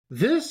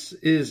This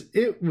is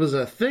It Was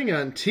a Thing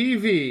on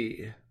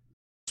TV.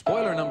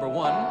 Spoiler number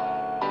one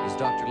is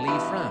Dr. Lee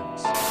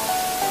frowns.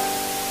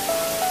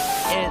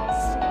 It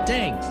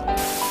stinks.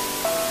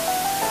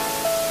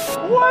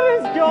 What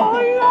is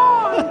going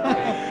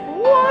on?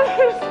 What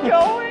is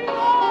going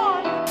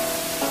on?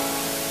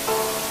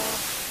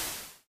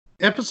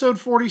 Episode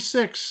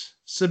 46,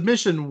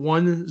 submission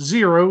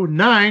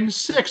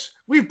 1096.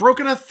 We've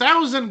broken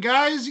 1,000,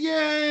 guys.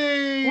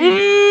 Yay!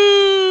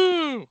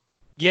 Woo!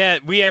 Yeah,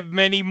 we have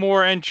many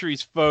more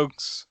entries,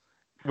 folks.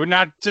 We're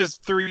not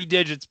just 3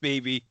 digits,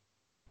 baby.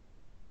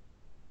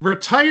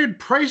 Retired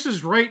Price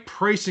is Right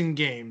pricing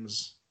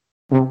games.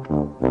 Well,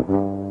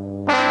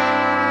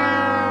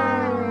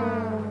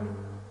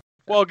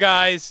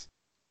 guys,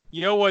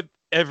 you know what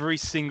every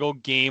single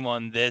game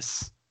on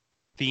this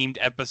themed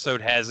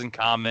episode has in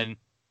common?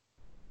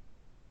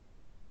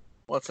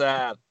 What's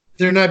that?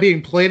 They're not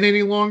being played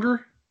any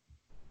longer?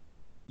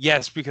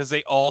 Yes, because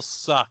they all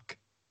suck.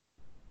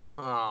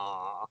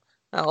 Aww.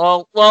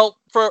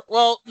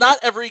 Not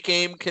every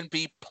game can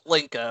be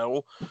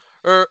Plinko,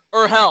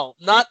 or hell,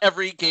 not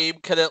every game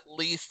can at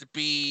least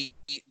be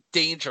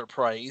Danger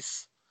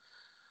Price.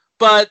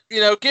 But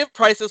give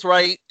Price is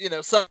Right,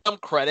 some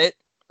credit.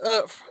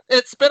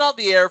 It's been on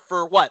the air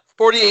for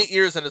 48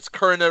 years in its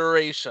current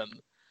iteration.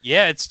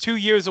 Yeah, it's 2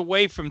 years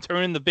away from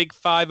turning the big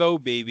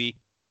 5-0, baby.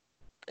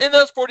 In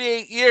those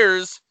 48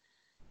 years,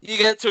 you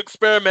get to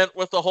experiment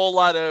with a whole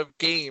lot of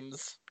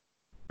games.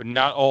 But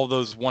not all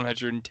those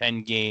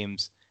 110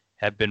 games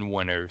have been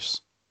winners.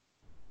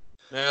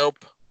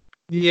 Nope.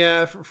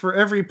 Yeah, for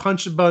every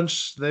Punch a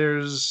Bunch,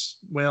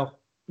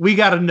 we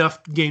got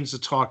enough games to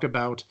talk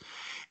about.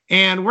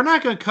 And we're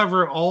not going to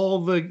cover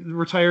all the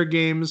retired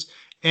games.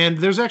 And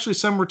there's actually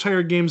some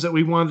retired games that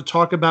we wanted to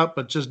talk about,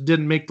 but just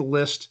didn't make the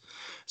list.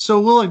 So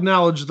we'll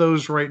acknowledge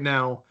those right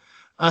now.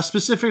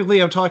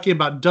 Specifically, I'm talking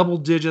about Double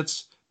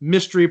Digits,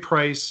 Mystery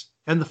Price,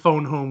 and the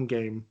Phone Home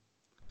game.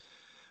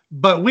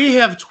 But we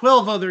have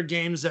 12 other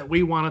games that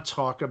we want to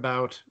talk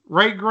about.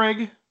 Right,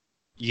 Greg?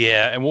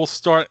 Yeah, and we'll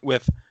start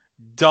with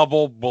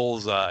Double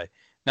Bullseye.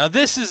 Now,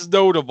 this is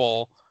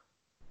notable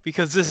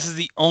because this is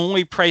the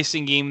only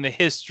pricing game in the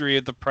history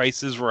of The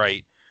Price is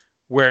Right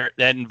where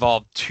that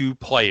involved 2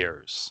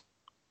 players.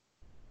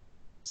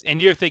 And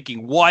you're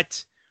thinking,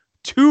 what?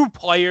 2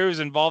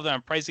 players involved in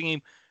a pricing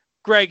game?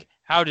 Greg,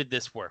 how did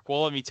this work?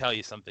 Well, let me tell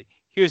you something.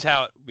 Here's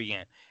how it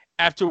began.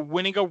 After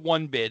winning a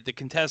 1 bid, the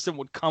contestant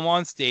would come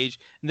on stage,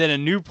 and then a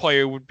new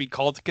player would be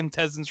called to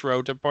contestant's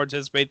row to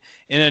participate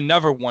in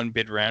another 1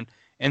 bid round.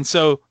 And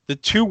so the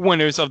 2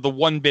 winners of the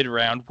 1 bid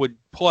round would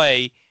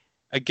play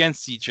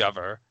against each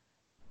other,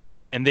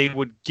 and they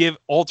would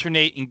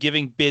alternate in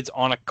giving bids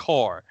on a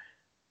car,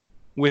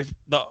 with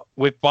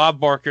Bob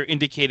Barker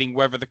indicating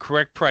whether the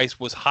correct price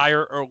was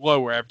higher or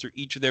lower after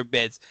each of their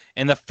bids.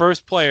 And the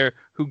first player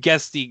who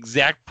guessed the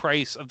exact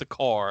price of the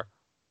car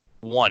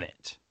won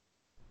it.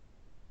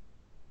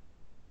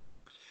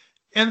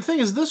 And the thing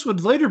is, this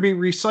would later be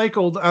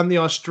recycled on the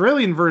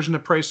Australian version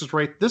of Price is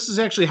Right. This is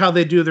actually how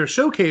they do their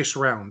showcase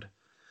round.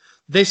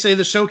 They say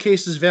the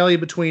showcase is valued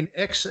between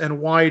X and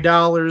Y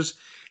dollars,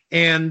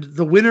 and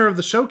the winner of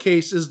the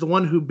showcase is the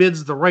one who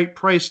bids the right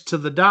price to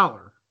the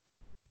dollar.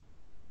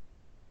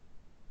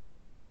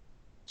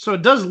 So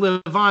it does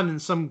live on in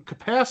some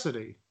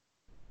capacity.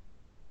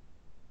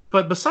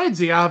 But besides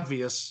the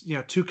obvious,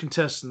 2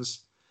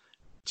 contestants,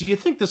 do you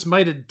think this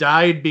might have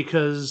died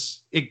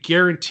because it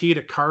guaranteed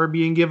a car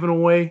being given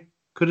away?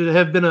 Could it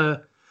have been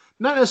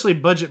not necessarily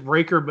budget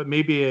breaker, but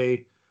maybe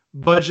a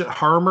budget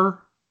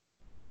harmer?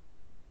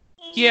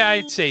 Yeah,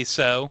 I'd say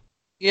so.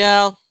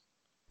 Yeah.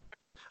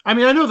 I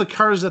mean, I know the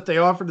cars that they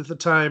offered at the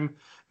time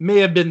may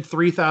have been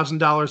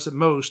 $3,000 at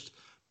most,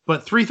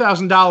 but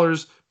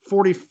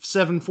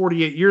 $3,000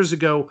 48 years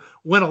ago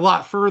went a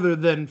lot further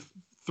than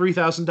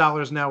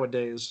 $3,000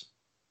 nowadays.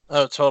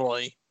 Oh,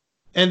 totally.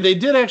 And they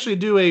did actually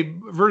do a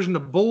version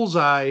of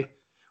Bullseye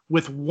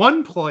with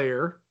 1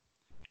 player,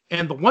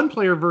 and the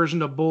 1-player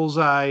version of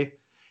Bullseye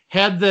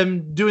had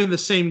them doing the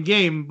same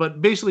game,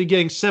 but basically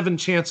getting 7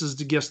 chances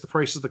to guess the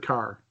price of the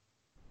car.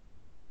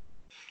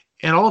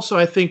 And also,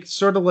 I think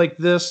sort of like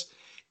this,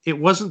 it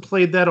wasn't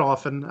played that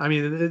often. I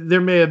mean, there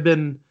may have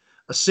been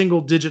a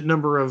single-digit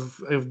number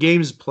of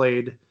games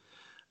played,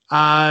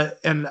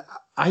 and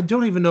I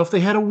don't even know if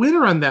they had a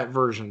winner on that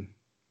version.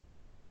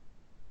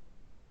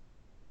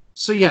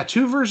 So yeah,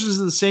 2 versions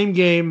of the same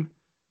game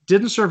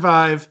didn't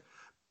survive,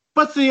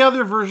 but the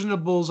other version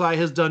of Bullseye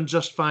has done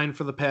just fine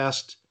for the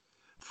past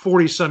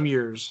 40-some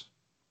years.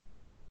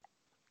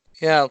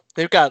 Yeah,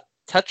 they've got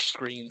touch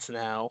screens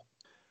now.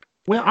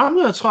 Well, I'm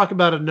going to talk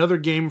about another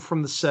game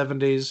from the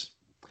 70s,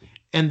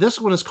 and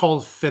this one is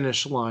called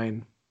Finish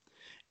Line.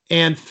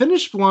 And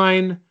Finish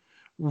Line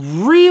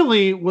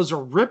really was a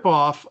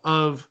ripoff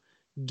of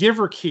Give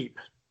or Keep,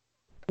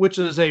 which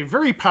is a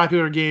very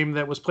popular game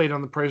that was played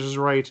on The Price is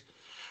Right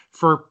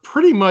for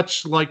pretty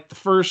much like the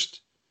first,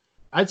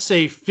 I'd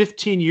say,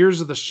 15 years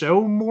of the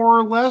show, more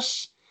or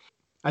less.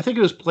 I think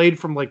it was played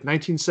from like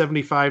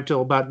 1975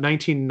 till about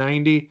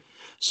 1990.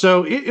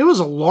 So it was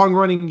a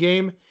long-running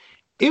game.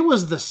 It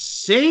was the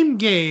same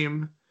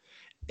game,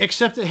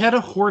 except it had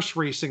a horse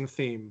racing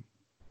theme.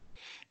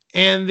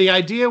 And the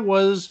idea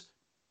was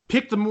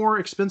pick the more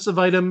expensive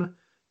item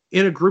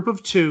in a group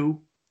of 2,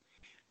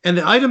 and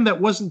the item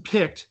that wasn't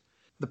picked,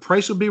 the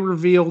price would be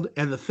revealed,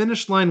 and the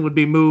finish line would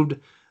be moved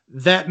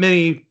that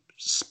many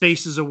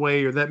spaces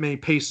away or that many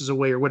paces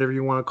away or whatever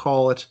you want to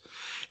call it.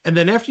 And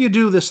then after you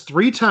do this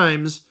 3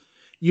 times,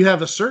 you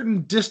have a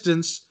certain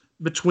distance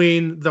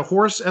between the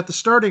horse at the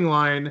starting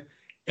line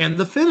and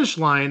the finish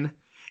line.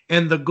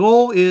 And the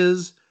goal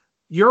is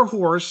your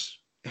horse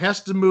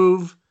has to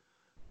move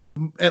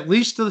at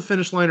least to the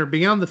finish line or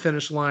beyond the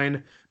finish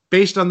line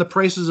based on the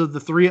prices of the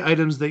 3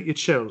 items that you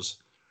chose.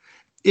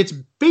 It's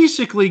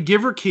basically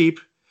give or keep,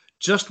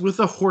 just with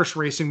a horse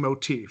racing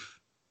motif.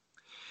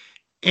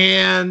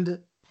 And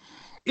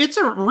it's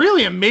a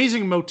really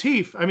amazing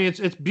motif. I mean,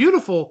 it's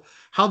beautiful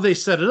how they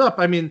set it up.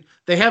 I mean,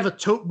 they have a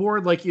tote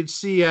board like you'd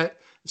see at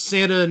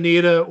Santa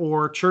Anita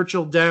or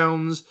Churchill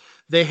Downs.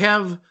 They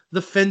have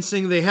the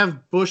fencing. They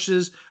have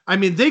bushes. I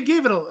mean, they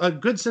gave it a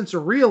good sense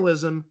of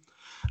realism.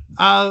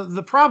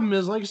 The problem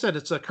is, like I said,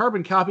 it's a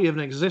carbon copy of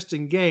an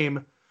existing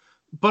game.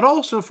 But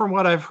also, from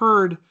what I've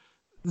heard,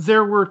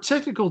 there were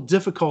technical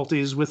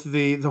difficulties with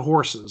the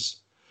horses.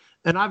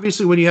 And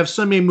obviously, when you have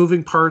so many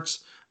moving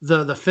parts,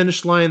 the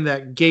finish line,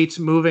 that gate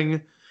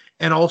moving,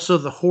 and also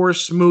the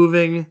horse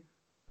moving,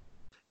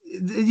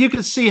 you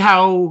can see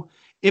how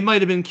it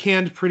might have been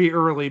canned pretty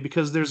early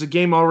because there's a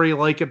game already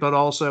like it, but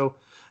also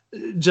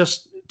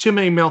just too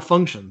many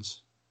malfunctions.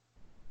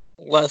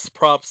 Less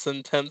props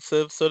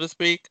intensive, so to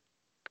speak.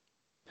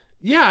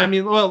 Yeah, I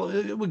mean, well,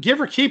 Give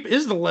or Keep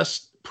is the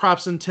less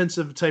props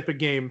intensive type of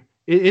game.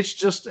 It's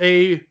just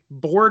a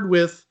board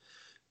with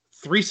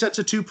 3 sets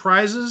of 2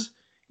 prizes.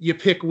 You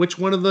pick which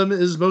one of them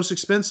is most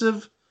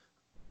expensive.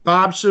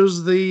 Bob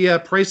shows the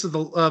price of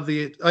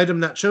the item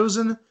not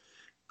chosen,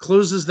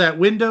 closes that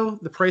window.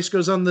 The price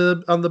goes on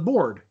the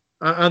board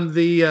on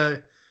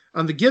the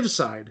give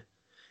side,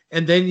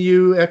 and then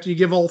after you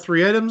give all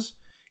 3 items,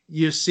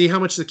 you see how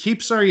much the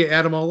keeps are. You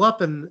add them all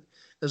up, and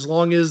as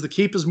long as the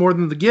keep is more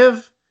than the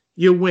give,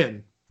 you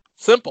win.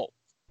 Simple.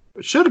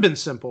 It should have been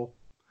simple,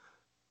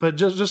 but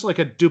just like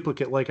a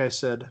duplicate, like I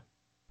said.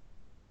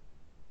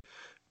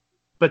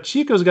 But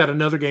Chico's got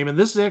another game, and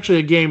this is actually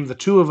a game the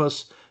 2 of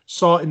us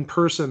saw in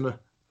person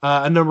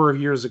a number of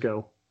years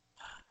ago.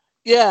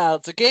 Yeah,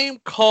 it's a game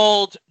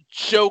called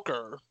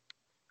Joker.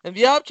 And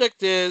the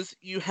object is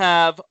you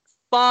have a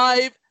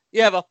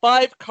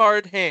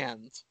 5-card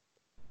hand.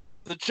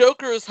 The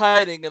Joker is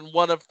hiding in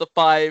one of the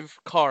 5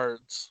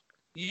 cards.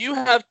 You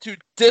have to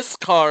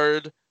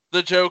discard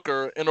the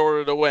Joker in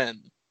order to win.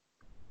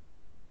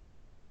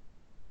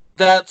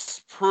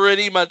 That's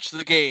pretty much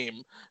the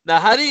game. Now,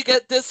 how do you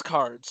get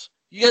discards?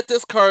 You get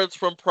discards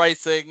from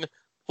pricing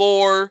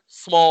 4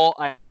 small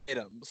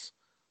items.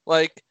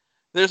 Like,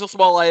 there's a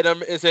small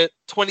item, is it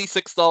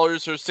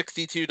 $26 or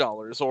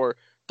 $62 or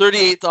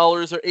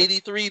 $38 or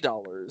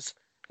 $83?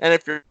 And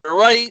if you're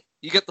right,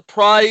 you get the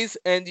prize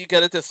and you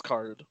get a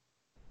discard.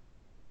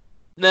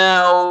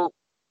 Now,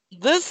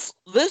 this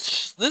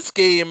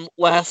game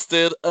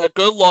lasted a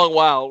good long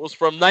while. It was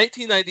from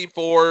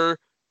 1994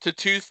 to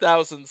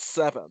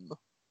 2007.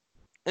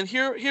 And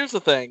here's the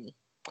thing.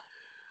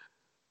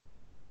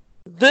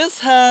 This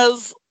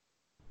has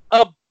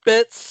a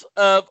bit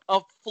of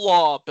a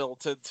flaw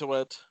built into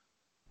it.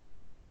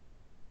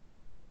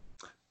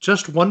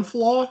 Just one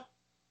flaw?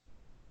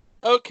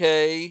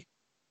 Okay.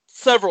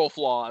 Several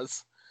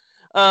flaws.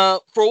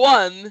 For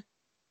one,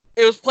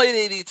 it was played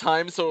 80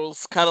 times, so it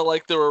was kind of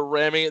like they were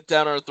ramming it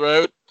down our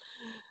throat.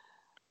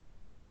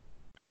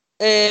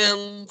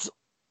 And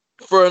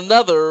for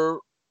another,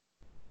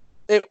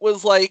 it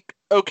was like,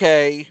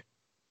 okay,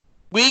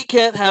 we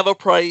can't have a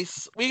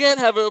price. We can't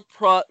have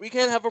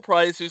a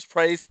prize whose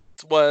price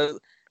was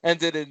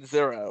ended in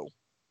 0.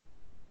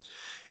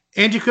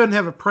 And you couldn't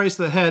have a price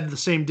that had the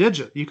same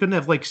digit. You couldn't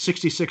have like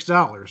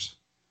 $66.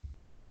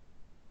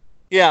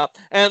 Yeah,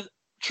 and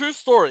true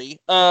story.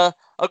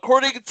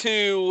 According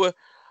to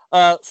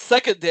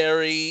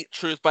secondary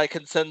Truth by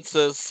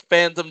Consensus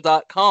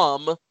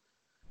fandom.com,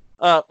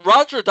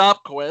 Roger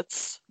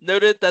Dobkowitz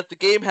noted that the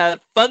game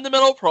had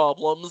fundamental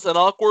problems, an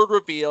awkward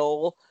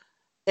reveal,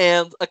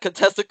 and a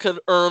contestant could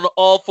earn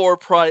all 4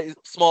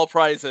 small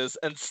prizes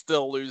and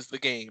still lose the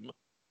game.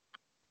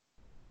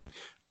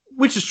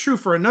 Which is true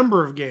for a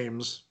number of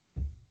games.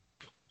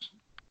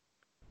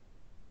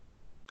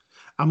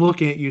 I'm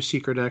looking at you,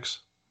 Secret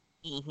X.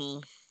 Mm-hmm.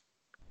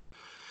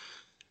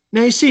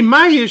 Now, you see,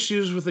 my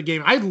issues with the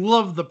game, I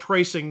love the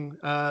pricing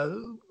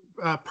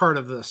part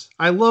of this.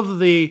 I love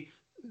the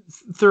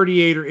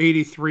 38 or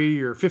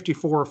 83 or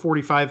 54 or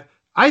 45.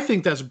 I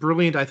think that's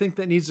brilliant. I think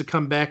that needs to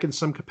come back in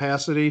some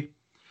capacity.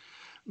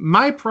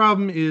 My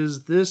problem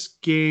is this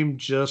game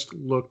just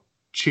looked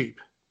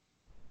cheap.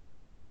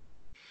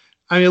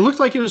 I mean, it looked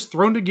like it was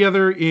thrown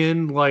together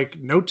in like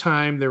no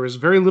time. There was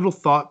very little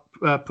thought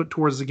put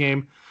towards the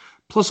game.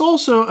 Plus,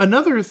 also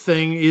another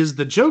thing is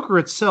the Joker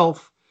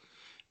itself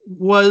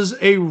was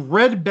a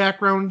red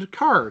background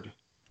card,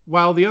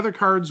 while the other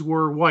cards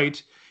were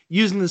white.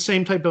 using the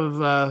same type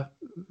of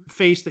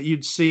face that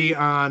you'd see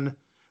on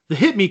the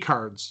Hit Me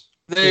cards.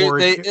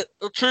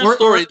 True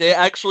story. They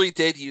actually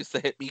did use the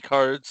Hit Me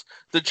cards.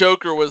 The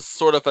Joker was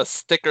sort of a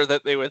sticker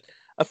that they would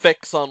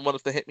affix on one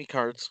of the Hit Me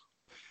cards.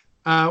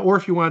 Or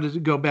if you wanted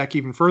to go back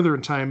even further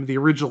in time, the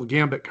original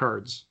Gambit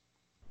cards.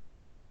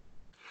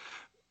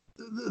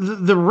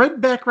 The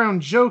red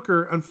background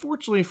Joker,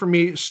 unfortunately for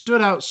me,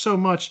 stood out so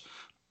much,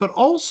 but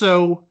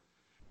also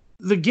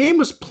the game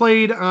was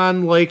played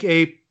on like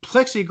a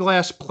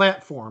plexiglass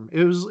platform.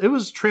 It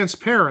was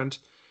transparent,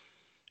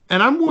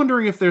 and I'm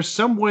wondering if there's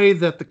some way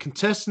that the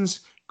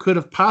contestants could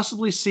have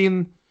possibly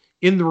seen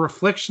in the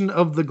reflection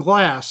of the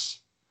glass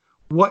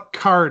what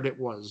card it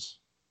was.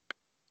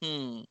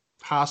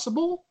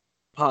 Possible?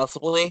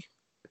 Possibly.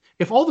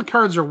 If all the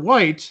cards are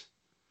white,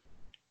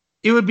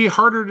 it would be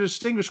harder to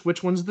distinguish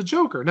which one's the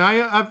Joker. Now,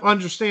 I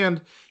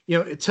understand,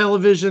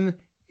 television,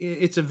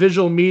 it's a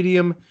visual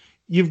medium.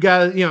 You've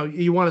got,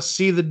 you want to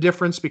see the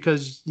difference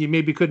because you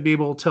maybe could be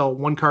able to tell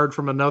one card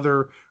from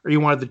another, or you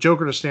wanted the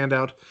Joker to stand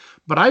out.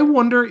 But I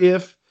wonder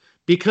if,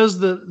 because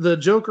the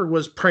Joker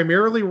was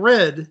primarily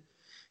red,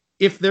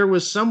 if there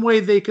was some way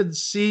they could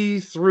see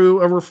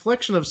through a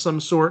reflection of some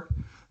sort,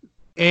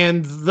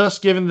 and thus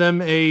giving them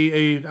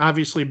a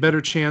obviously better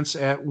chance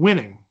at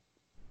winning.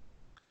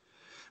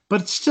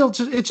 But still,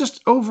 it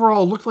just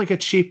overall looked like a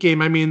cheap game.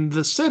 I mean,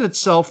 the set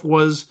itself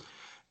was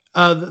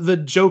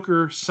the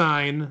Joker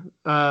sign,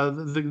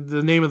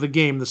 the name of the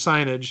game, the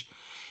signage,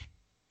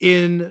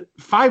 in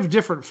 5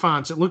 different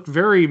fonts. It looked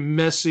very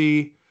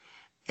messy,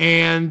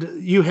 and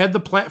you had the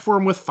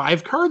platform with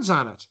 5 cards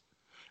on it.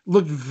 It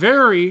looked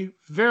very,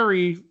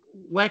 very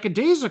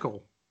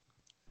lackadaisical.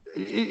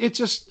 It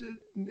just,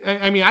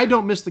 I mean, I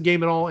don't miss the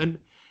game at all. And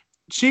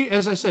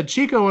as I said,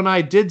 Chico and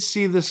I did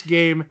see this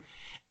game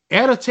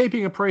at a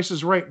taping of Price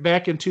is Right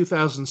back in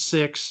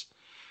 2006,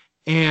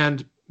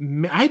 and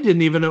I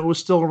didn't even know it was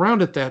still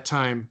around at that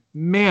time.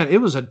 Man, it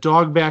was a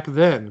dog back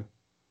then.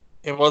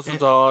 It was a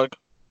dog.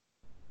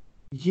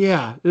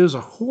 Yeah, it was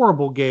a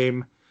horrible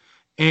game.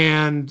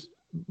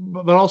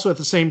 But also at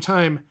the same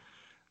time,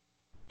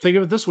 think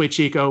of it this way,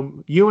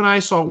 Chico. You and I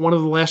saw one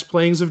of the last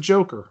playings of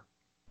Joker.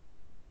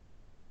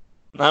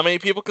 Not many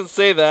people can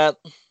say that.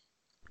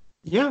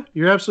 Yeah,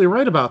 you're absolutely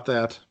right about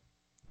that.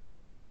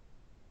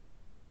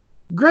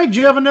 Greg, do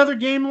you have another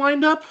game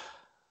lined up?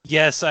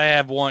 Yes, I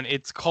have one.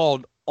 It's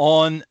called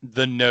On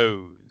the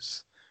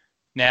Nose.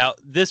 Now,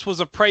 this was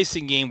a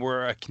pricing game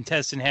where a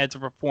contestant had to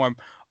perform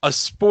a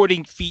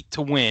sporting feat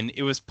to win.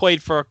 It was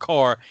played for a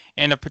car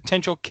and a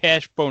potential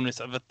cash bonus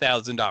of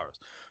 $1,000.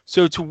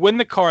 So to win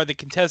the car, the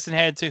contestant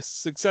had to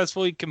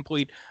successfully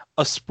complete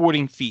a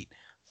sporting feat.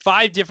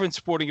 5 different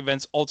sporting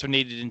events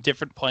alternated in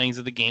different playings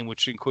of the game,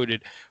 which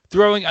included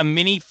throwing a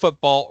mini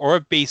football or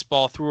a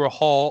baseball through a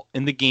hole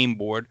in the game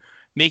board,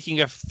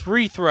 making a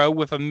free throw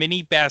with a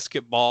mini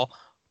basketball,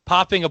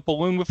 popping a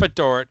balloon with a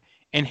dart,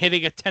 and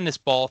hitting a tennis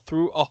ball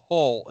through a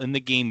hole in the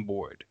game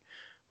board.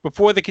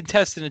 Before the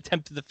contestant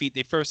attempted the feat,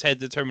 they first had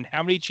to determine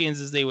how many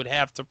chances they would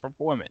have to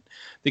perform it.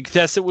 The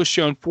contestant was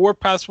shown 4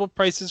 possible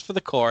prices for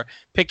the car.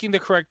 Picking the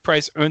correct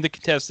price earned the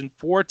contestant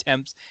 4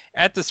 attempts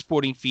at the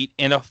sporting feat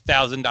and a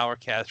 $1,000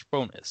 cash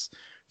bonus.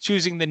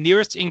 Choosing the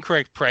nearest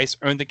incorrect price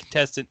earned the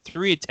contestant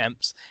 3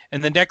 attempts,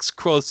 and the next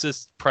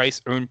closest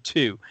price earned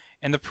 2.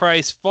 And the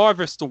price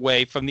farthest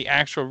away from the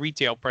actual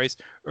retail price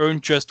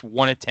earned just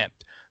 1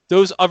 attempt.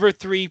 Those other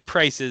 3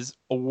 prices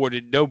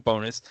awarded no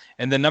bonus,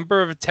 and the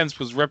number of attempts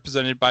was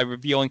represented by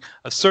revealing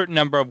a certain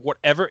number of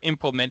whatever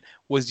implement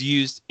was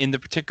used in the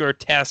particular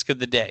task of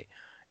the day.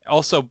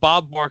 Also,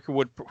 Bob Barker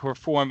would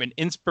perform an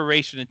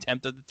inspiration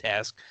attempt of the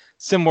task,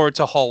 similar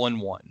to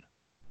Hole-in-One.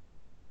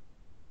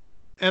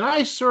 And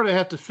I sort of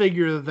have to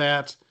figure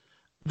that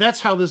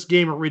that's how this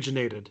game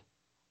originated.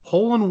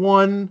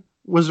 Hole-in-One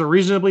was a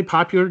reasonably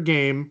popular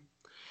game.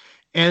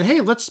 And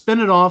hey, let's spin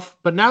it off,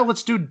 but now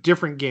let's do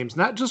different games.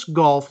 Not just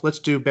golf. Let's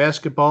do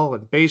basketball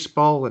and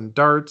baseball and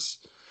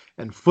darts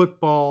and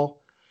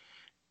football.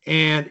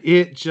 And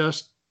it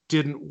just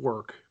didn't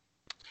work.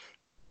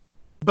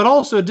 But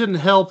also it didn't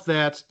help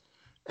that,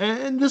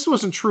 and this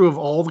wasn't true of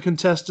all the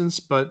contestants,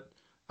 but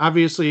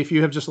obviously if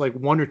you have just like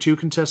 1 or 2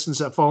 contestants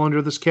that fall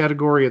under this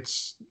category,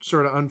 it's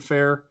sort of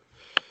unfair.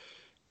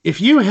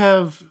 If you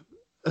have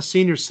a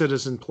senior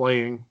citizen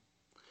playing,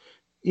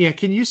 yeah,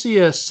 can you see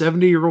a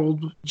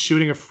 70-year-old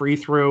shooting a free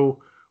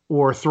throw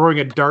or throwing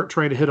a dart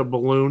trying to hit a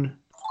balloon?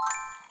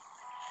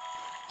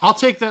 I'll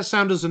take that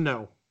sound as a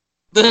no.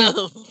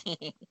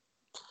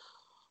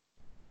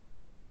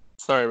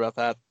 Sorry about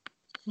that.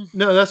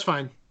 No, that's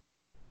fine.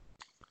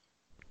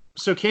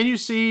 So can you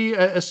see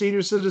a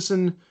senior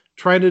citizen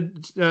trying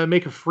to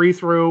make a free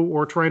throw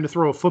or trying to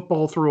throw a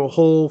football through a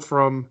hole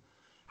from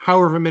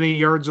however many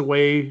yards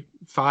away,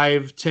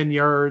 5, 10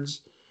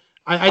 yards?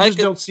 I just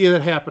don't see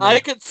that happening. I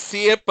could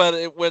see it, but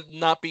it would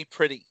not be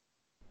pretty.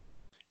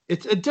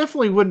 It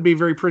definitely wouldn't be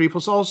very pretty.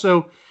 Plus,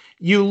 also,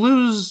 you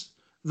lose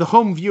the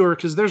home viewer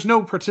because there's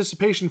no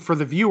participation for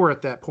the viewer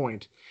at that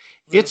point.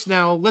 It's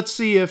now, let's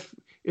see if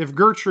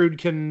Gertrude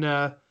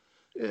can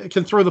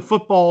can throw the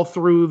football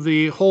through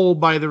the hole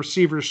by the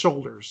receiver's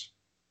shoulders.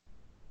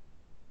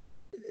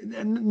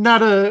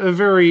 Not a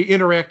very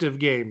interactive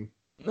game.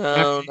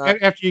 No,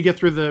 After you get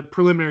through the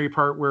preliminary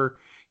part where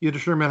you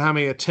determine how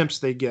many attempts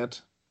they get.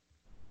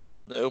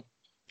 nope.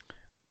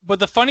 But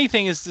the funny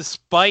thing is,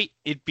 despite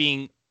it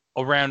being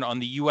around on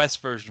the US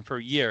version for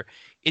a year,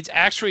 it's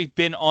actually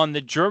been on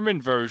the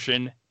German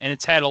version, and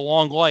it's had a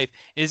long life.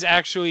 It is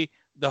actually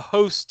the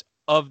host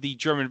of the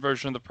German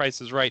version of The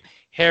Price is Right,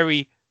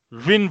 Harry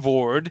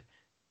Rinvord.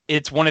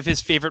 It's one of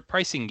his favorite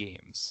pricing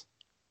games.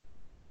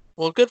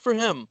 Well, good for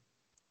him.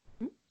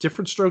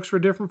 Different strokes for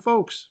different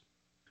folks.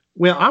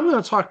 Well, I'm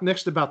going to talk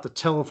next about the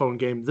telephone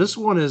game. This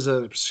one is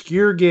an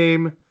obscure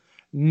game,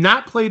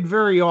 not played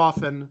very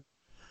often.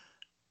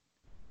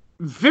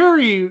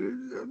 Very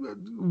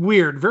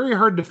weird, very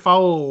hard to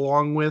follow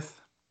along with.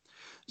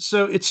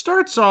 So it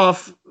starts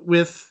off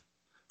with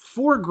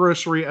 4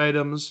 grocery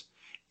items,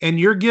 and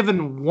you're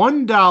given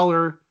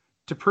 $1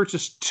 to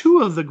purchase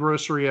 2 of the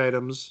grocery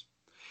items.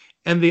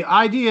 And the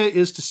idea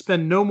is to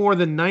spend no more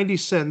than 90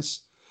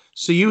 cents,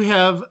 so you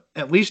have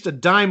at least a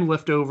dime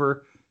left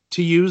over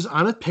to use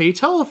on a pay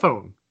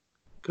telephone.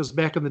 Because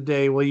back in the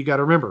day, well, you got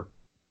to remember,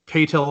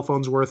 pay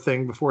telephones were a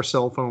thing before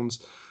cell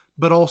phones,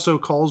 but also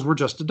calls were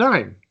just a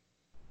dime.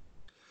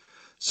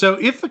 So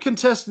if the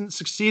contestant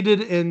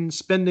succeeded in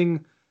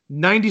spending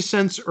 90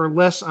 cents or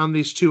less on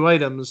these 2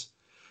 items,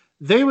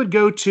 they would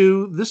go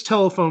to this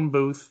telephone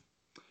booth,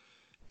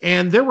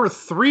 and there were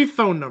 3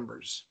 phone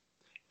numbers.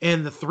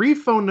 And the 3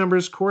 phone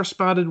numbers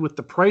corresponded with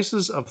the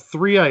prices of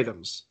 3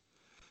 items.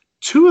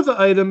 2 of the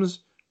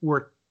items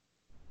were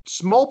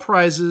small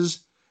prizes,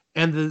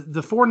 and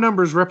the 4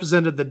 numbers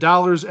represented the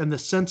dollars and the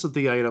cents of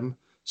the item.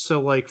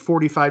 So like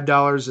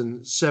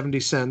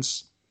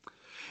 $45.70.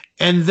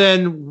 And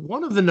then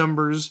one of the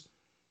numbers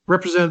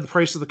represented the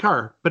price of the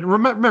car. But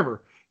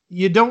remember,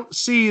 you don't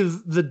see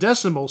the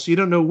decimal, so you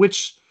don't know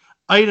which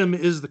item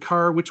is the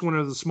car, which one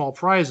are the small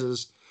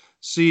prizes.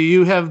 So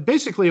you have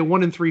basically a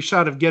 1 in 3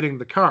 shot of getting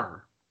the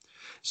car.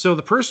 So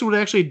the person would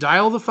actually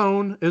dial the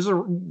phone as a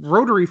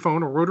rotary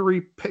phone, a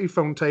rotary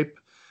payphone type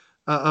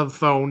of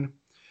phone.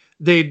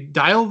 They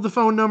dial the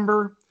phone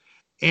number,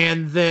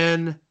 and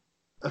then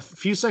a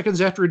few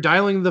seconds after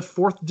dialing the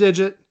 4th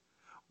digit,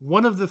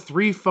 one of the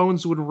 3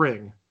 phones would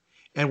ring.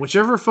 And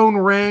whichever phone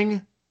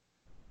rang,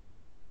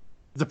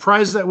 the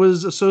prize that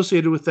was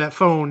associated with that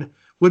phone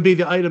would be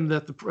the item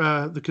that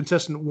the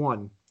contestant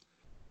won.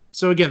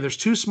 So again, there's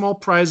 2 small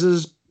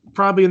prizes,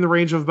 probably in the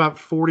range of about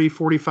 $40,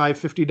 $45,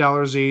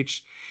 $50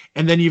 each.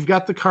 And then you've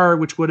got the car,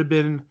 which would have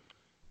been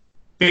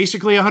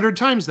basically 100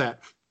 times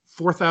that,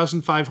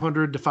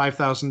 $4,500 to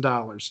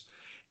 $5,000.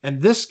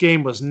 And this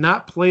game was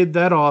not played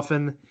that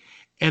often.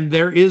 And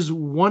there is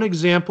one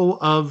example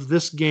of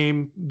this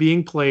game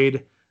being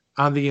played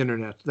on the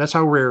internet. That's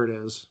how rare it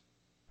is.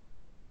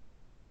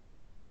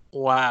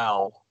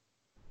 Wow.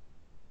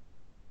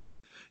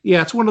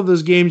 Yeah, it's one of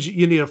those games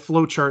you need a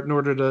flow chart in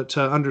order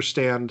to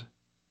understand.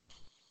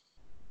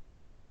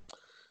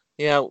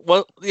 Yeah,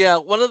 one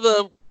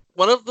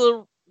of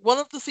the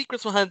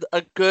secrets behind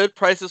a good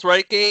Price is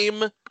Right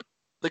game,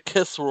 the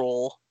kiss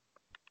rule.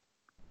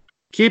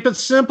 Keep it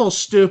simple,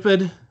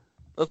 stupid.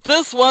 But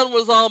this one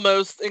was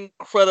almost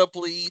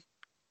incredibly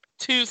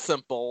too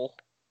simple.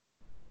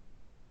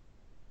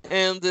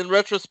 And in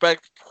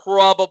retrospect,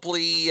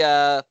 probably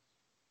a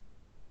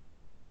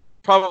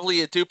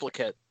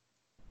duplicate.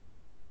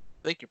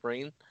 Thank you,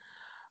 Brain.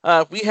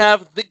 We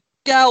have the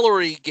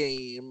gallery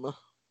game.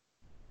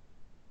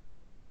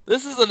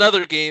 This is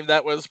another game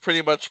that was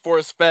pretty much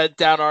force-fed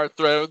down our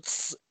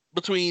throats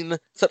between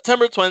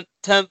September 10th,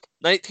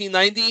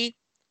 1990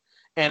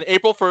 and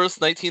April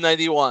 1st,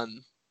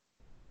 1991.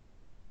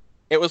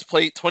 It was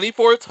played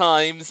 24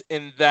 times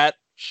in that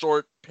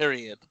short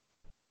period.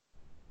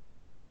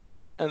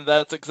 And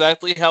that's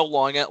exactly how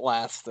long it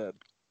lasted.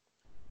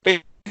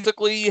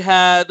 Basically, you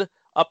had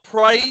a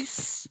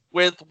price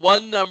with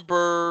one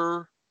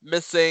number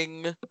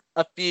missing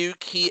a few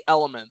key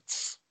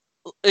elements.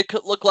 It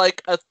could look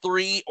like a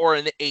 3 or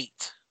an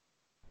 8.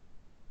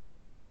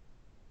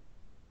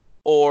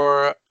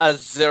 Or a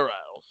 0.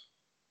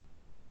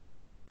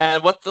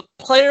 And what the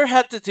player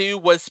had to do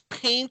was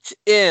paint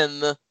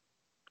in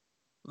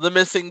the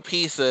missing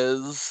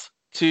pieces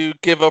to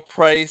give a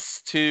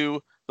price to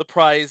the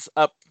prize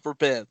up for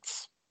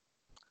bids.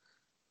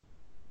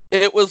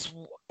 It was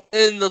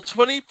in the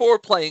 24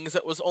 playings,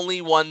 it was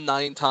only won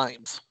 9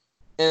 times.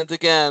 And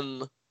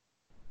again,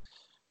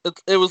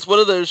 it was one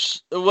of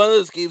those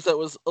games that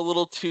was a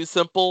little too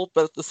simple,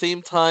 but at the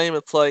same time,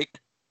 it's like,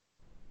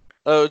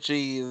 oh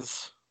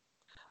geez,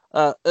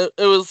 it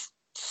was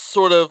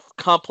sort of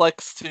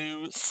complex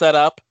to set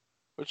up,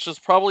 which is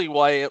probably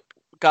why it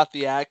got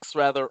the axe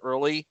rather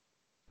early.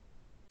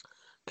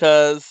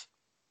 Because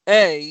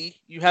A,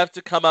 you have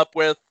to come up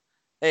with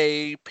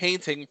a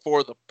painting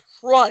for the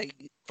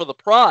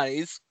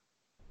prize,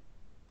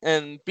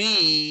 and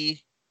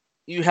B,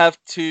 you have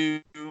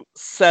to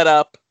set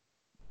up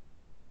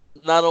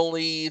not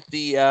only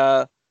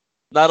the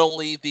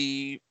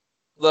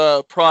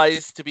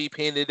prize to be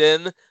painted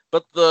in,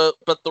 but the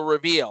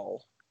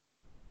reveal.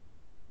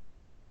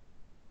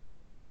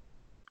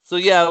 So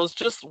yeah, it was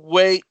just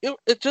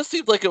it just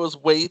seemed like it was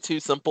way too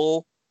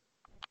simple.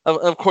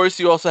 Of course,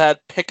 you also had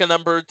Pick a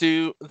Number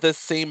do this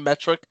same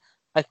metric.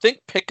 I think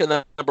Pick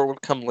a Number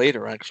would come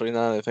later, actually,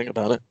 now that I think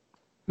about it.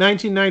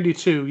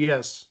 1992,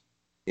 yes.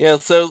 Yeah,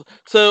 so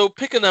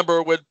Pick a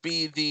Number would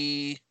be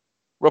the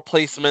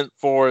replacement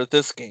for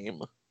this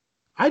game.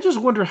 I just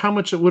wonder how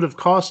much it would have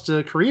cost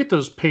to create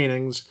those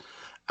paintings.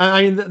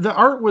 I mean, the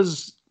art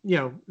was,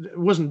 it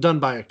wasn't done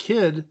by a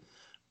kid,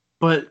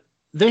 but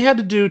they had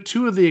to do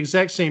two of the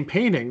exact same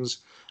paintings.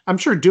 I'm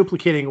sure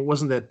duplicating it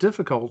wasn't that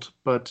difficult,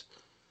 but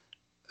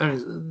I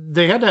mean,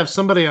 they had to have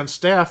somebody on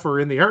staff or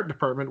in the art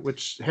department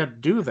which had to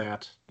do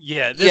that.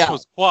 Yeah, this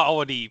was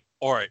quality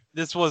art.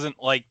 This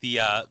wasn't like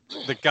the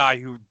guy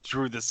who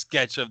drew the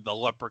sketch of the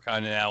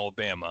leprechaun in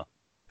Alabama.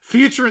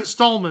 Future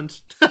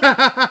installment.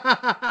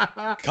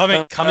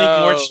 coming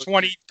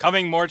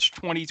March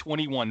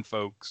 2021,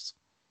 folks.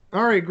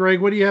 All right, Greg,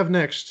 what do you have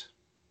next?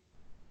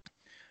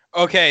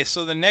 Okay,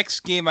 so the next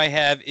game I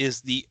have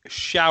is the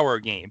Shower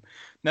Game.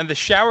 Now, the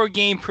Shower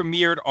Game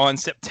premiered on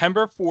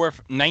September 4th,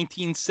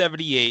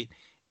 1978,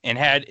 and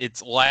had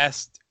its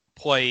last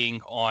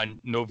playing on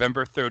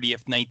November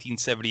 30th,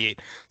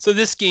 1978. So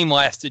this game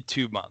lasted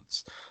 2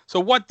 months. So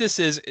what this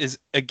is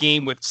a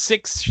game with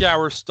 6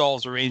 shower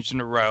stalls arranged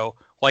in a row,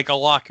 like a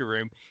locker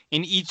room,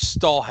 and each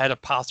stall had a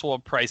possible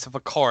price of a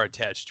car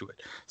attached to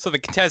it. So the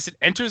contestant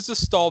enters the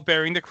stall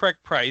bearing the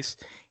correct price,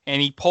 and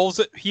he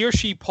or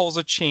she pulls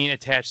a chain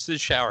attached to the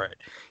shower head.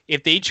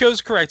 If they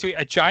chose correctly,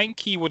 a giant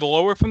key would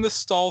lower from the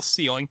stall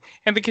ceiling,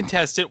 and the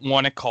contestant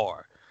won a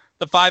car.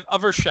 The 5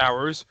 other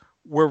showers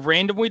were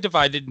randomly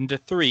divided into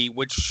 3,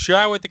 which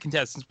showered the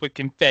contestants with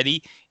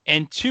confetti,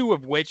 and 2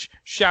 of which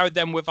showered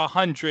them with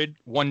 100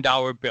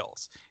 $1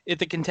 bills. If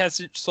the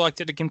contestant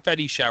selected a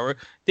confetti shower,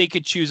 they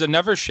could choose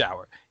another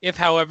shower. If,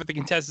 however, the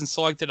contestant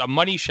selected a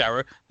money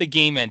shower, the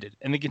game ended,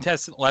 and the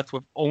contestant left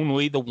with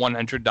only the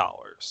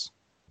 $100.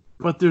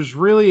 But there's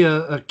really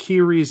a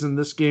key reason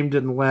this game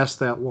didn't last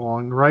that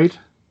long, right?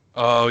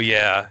 Oh,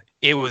 yeah.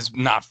 It was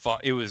not fun.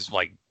 It was,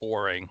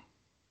 boring.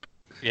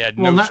 Yeah,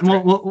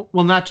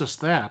 not just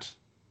that.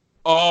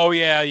 Oh,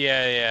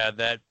 yeah.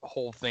 That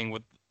whole thing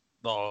with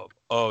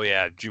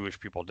Jewish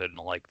people didn't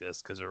like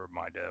this because it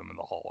reminded them of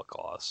the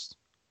Holocaust.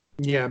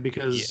 Yeah,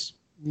 because,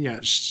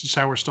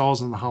 shower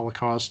stalls in the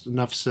Holocaust,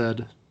 enough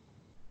said.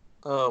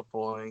 Oh,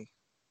 boy.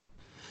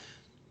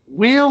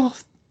 Well,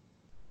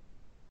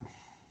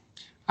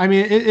 I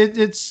mean,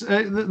 it's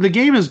the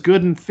game is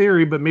good in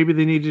theory, but maybe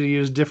they needed to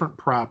use different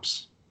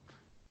props.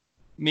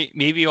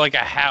 Maybe like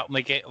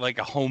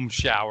a home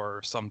shower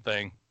or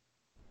something.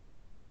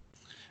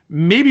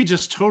 Maybe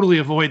just totally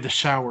avoid the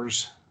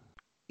showers.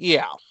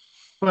 Yeah.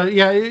 But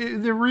yeah,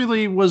 there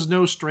really was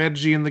no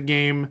strategy in the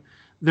game.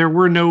 There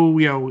were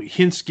no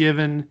hints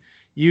given.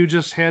 You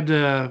just had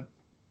to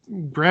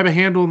grab a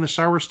handle in the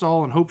shower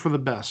stall and hope for the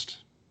best.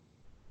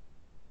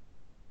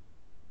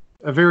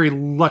 A very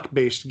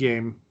luck-based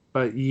game.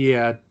 But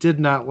yeah, it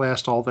did not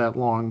last all that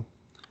long.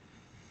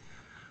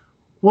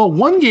 Well,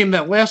 one game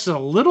that lasted a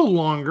little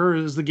longer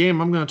is the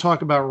game I'm going to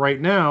talk about right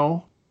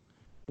now,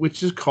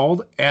 which is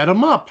called Add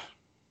 'em Up.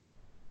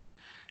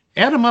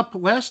 Add 'em Up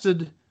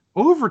lasted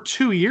over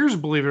 2 years,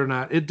 believe it or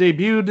not. It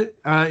debuted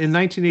in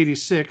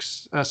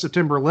 1986,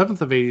 September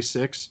 11th of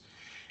 86,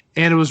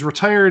 and it was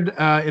retired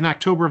in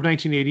October of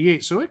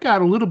 1988. So it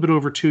got a little bit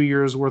over 2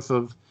 years worth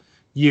of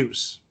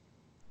use.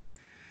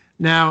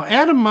 Now,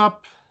 Add 'em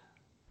Up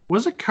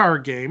was a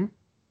card game.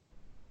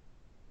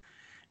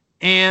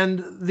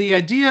 And the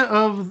idea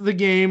of the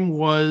game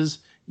was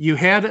you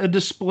had a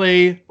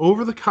display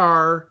over the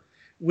car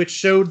which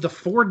showed the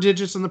 4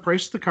 digits and the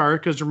price of the car,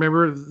 because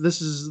remember,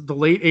 this is the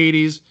late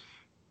 80s.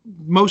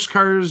 Most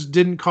cars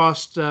didn't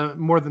cost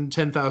more than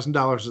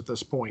 $10,000 at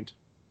this point.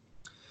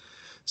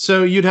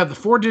 So you'd have the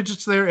 4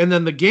 digits there, and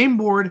then the game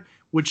board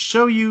would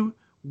show you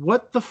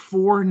what the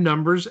 4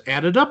 numbers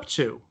added up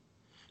to.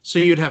 So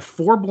you'd have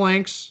 4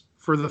 blanks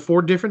for the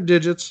 4 different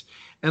digits,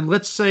 and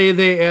let's say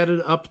they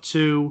added up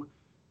to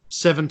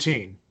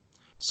 17.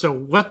 So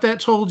what that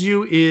told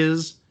you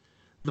is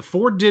the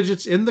 4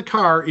 digits in the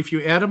car, if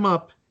you add them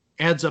up,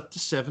 adds up to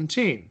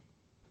 17.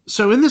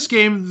 So in this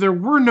game, there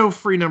were no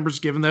free numbers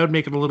given. That would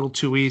make it a little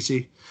too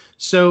easy.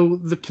 So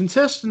the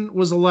contestant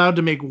was allowed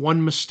to make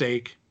 1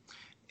 mistake.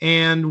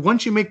 And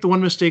once you make the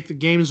 1 mistake, the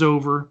game's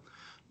over.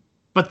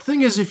 But the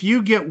thing is, if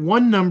you get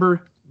 1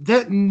 number,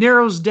 that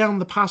narrows down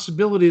the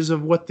possibilities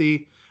of what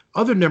the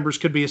other numbers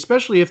could be,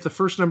 especially if the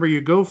first number you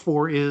go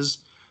for is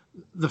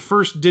the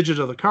first digit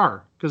of the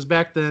car, because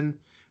back then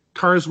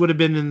cars would have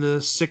been in the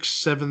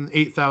 $6,000,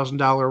 $7,000,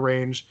 $8,000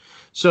 range.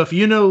 So if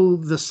you know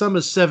the sum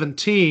is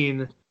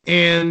 17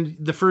 and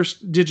the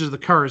first digit of the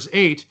car is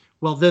 8,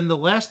 well, then the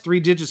last 3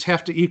 digits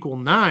have to equal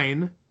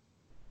 9.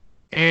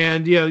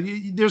 And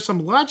there's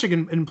some logic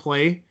in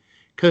play,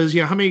 because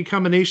how many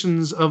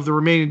combinations of the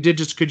remaining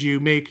digits could you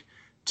make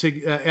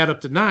to add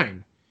up to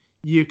 9?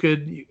 You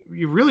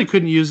really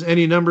couldn't use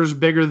any numbers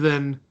bigger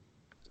than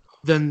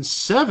then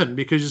 7,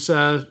 because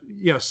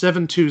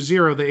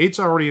 720. The 8's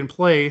already in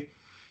play.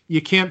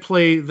 You can't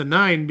play the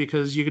 9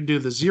 because you can do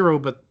the 0,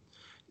 but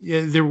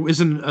there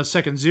isn't a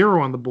second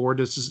 0 on the board.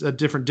 It's just a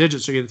different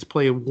digit, so you have to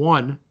play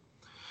 1.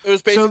 It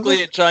was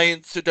basically a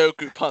giant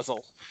Sudoku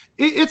puzzle.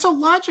 It's a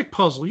logic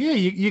puzzle. Yeah,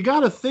 you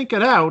got to think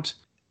it out.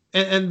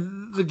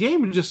 And the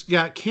game just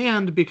got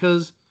canned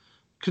because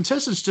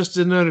contestants just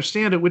didn't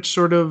understand it, which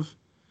sort of,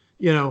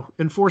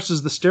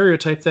 enforces the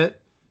stereotype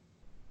that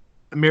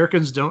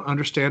Americans don't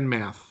understand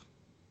math,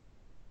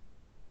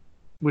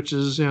 which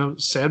is,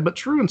 sad but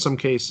true in some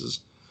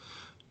cases.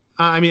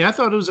 I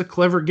thought it was a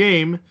clever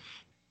game,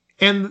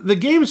 and the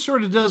game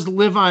sort of does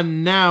live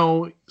on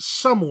now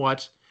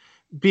somewhat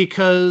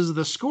because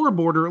the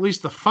scoreboard, or at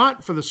least the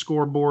font for the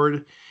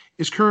scoreboard,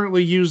 is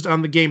currently used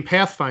on the game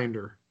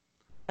Pathfinder.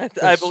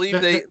 I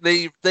believe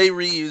they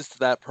reused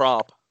that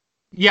prop.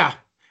 Yeah,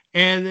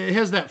 and it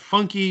has that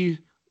funky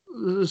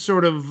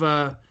sort of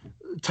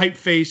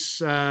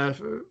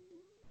typeface.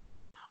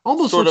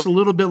 Almost looks a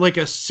little bit like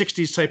a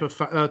 60s type of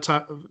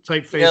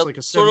typeface, yeah, like a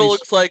 70s. Sort of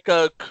looks like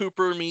a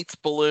Cooper meets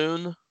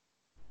Balloon.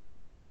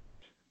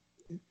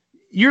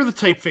 You're the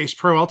typeface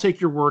pro. I'll take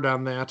your word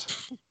on that.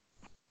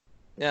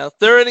 Yeah, if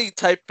there are any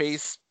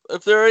typeface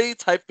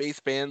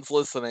bands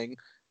listening,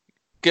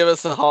 give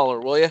us a holler,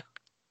 will you?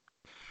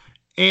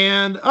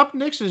 And up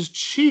next is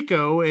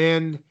Chico,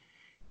 and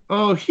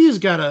he's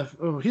got a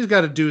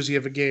doozy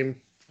of a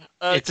game.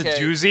 Okay. It's a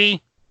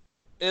doozy.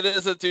 It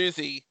is a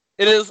doozy.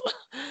 It is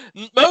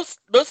most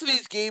of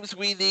these games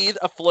we need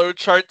a flow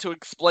chart to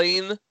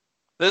explain.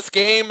 This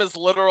game is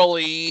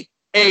literally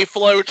a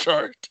flow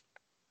chart.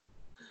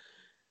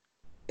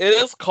 It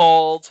is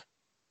called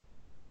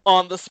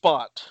On the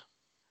Spot.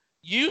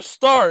 You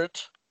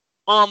start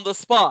on the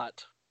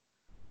spot.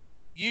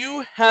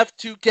 You have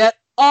to get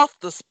off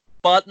the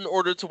spot in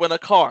order to win a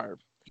car.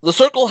 The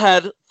circle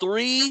had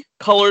 3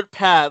 colored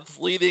paths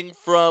leading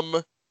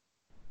from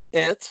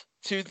it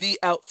to the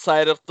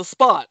outside of the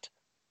spot.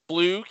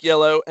 Blue,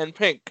 yellow, and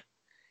pink.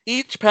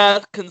 Each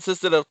path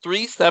consisted of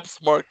 3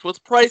 steps marked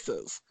with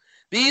prices.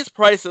 These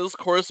prices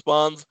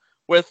correspond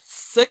with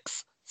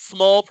 6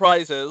 small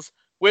prizes,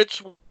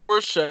 which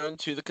were shown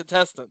to the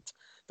contestant.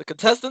 The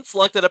contestant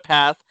selected a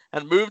path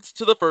and moved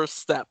to the first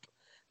step.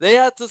 They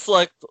had to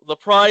select the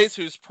prize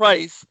whose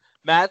price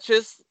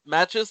matches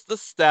the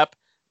step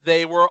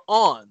they were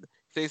on.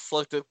 If they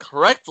selected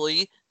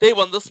correctly, they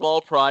won the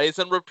small prize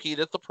and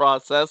repeated the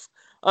process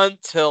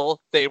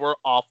until they were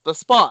off the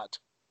spot.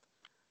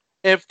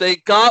 If they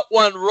got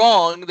one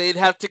wrong, they'd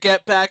have to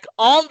get back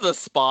on the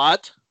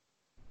spot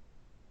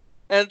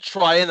and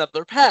try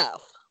another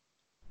path.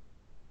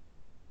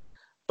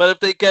 But if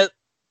they get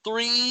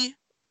 3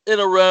 in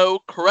a row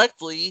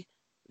correctly,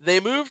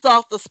 they moved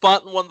off the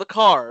spot and won the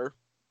car.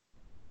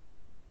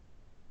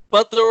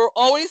 But there were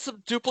always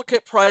some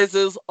duplicate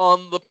prizes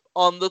on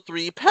the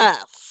 3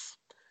 paths.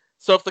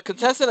 So if the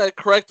contestant had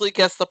correctly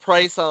guessed the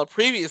price on a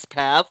previous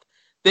path,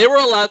 they were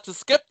allowed to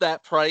skip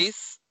that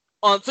price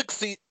on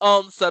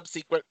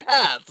subsequent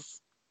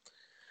paths.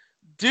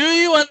 Do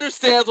you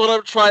understand what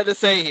I'm trying to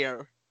say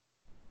here?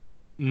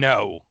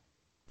 No.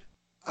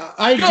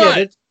 I get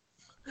it,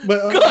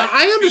 but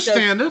I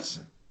understand it.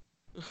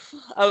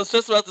 I was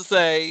just about to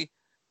say,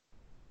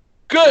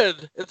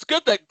 good. It's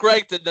good that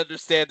Greg didn't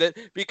understand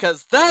it,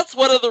 because that's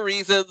one of the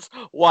reasons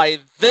why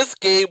this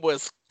game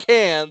was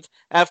canned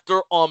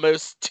after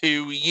almost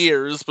 2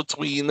 years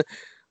between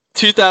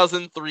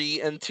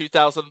 2003 and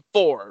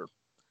 2004.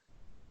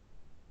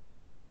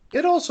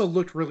 It also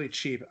looked really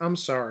cheap. I'm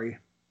sorry.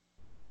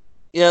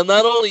 Yeah,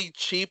 not only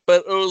cheap,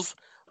 but it was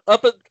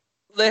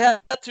they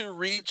had to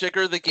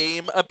rejigger the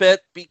game a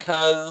bit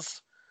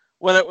because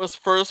when it was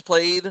first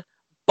played,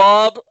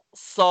 Bob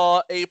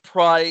saw a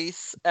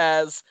price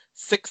as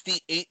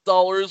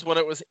 $68 when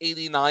it was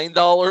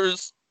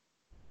 $89.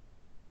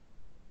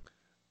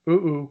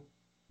 Ooh.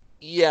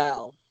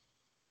 Yeah.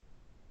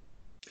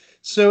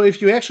 So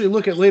if you actually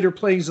look at later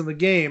playings in the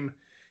game,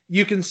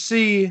 you can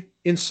see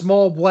in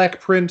small black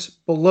print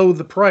below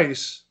the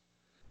price,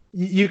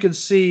 you can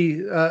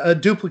see a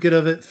duplicate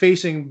of it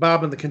facing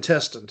Bob and the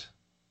contestant.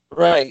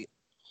 Right.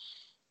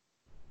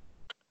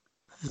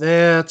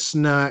 That's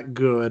not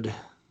good.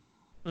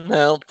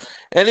 No.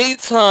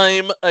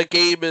 Anytime a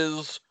game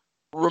is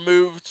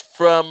removed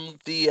from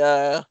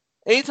the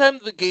anytime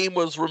the game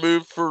was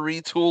removed for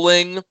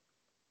retooling,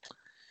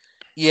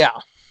 yeah.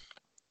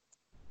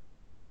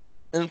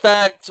 In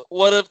fact,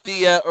 one of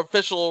the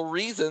official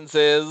reasons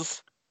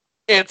is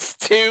it's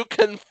too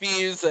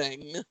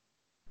confusing.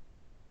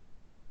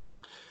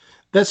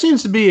 That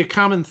seems to be a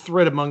common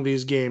thread among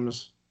these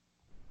games.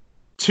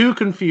 Too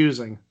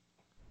confusing.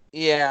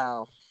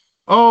 Yeah.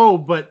 Oh,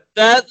 but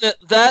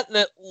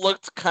that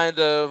looked kind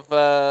of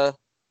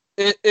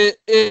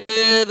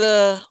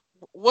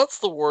what's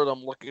the word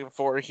I'm looking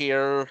for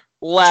here?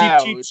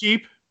 Loud.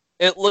 Cheap.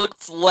 It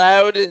looked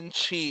loud and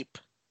cheap.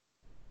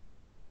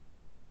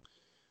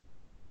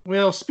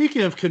 Well,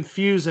 speaking of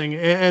confusing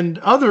and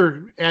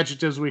other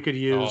adjectives we could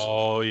use.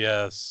 Oh,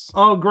 yes.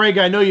 Oh, Greg,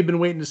 I know you've been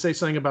waiting to say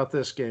something about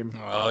this game.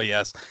 Oh,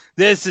 yes.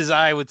 This is,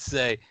 I would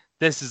say,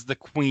 this is the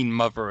queen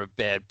mother of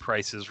bad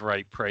Price is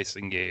Right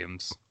pricing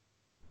games.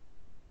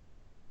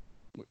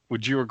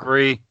 Would you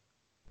agree?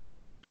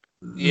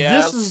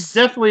 Yes. This is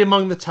definitely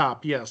among the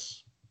top,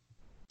 yes.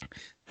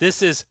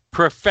 This is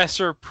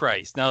Professor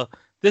Price. Now,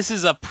 this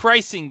is a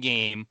pricing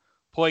game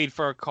played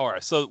for a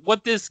car. So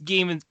what this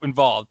game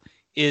involved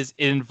is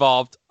it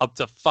involved up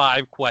to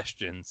 5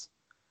 questions.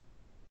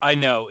 I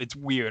know, it's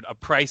weird. A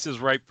Price is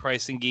Right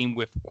pricing game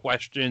with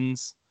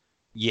questions.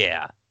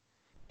 Yeah.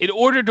 In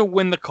order to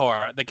win the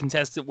car, the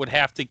contestant would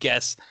have to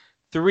guess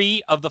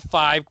 3 of the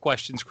 5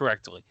 questions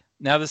correctly.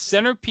 Now, the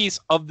centerpiece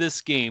of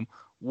this game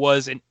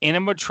was an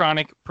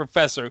animatronic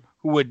professor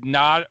who would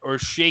nod or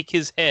shake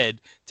his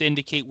head to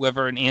indicate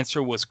whether an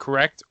answer was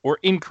correct or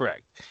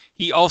incorrect.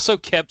 He also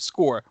kept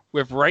score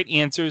with right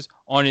answers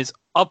on his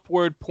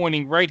upward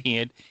pointing right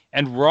hand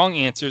and wrong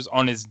answers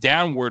on his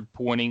downward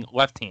pointing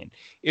left hand.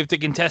 If the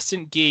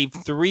contestant gave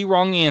 3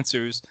 wrong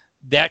answers,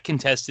 that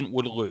contestant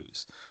would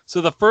lose.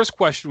 So the first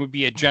question would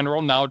be a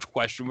general knowledge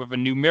question with a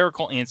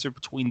numerical answer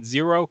between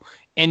 0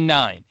 and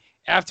 9.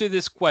 After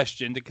this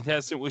question, the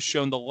contestant was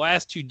shown the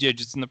last 2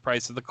 digits in the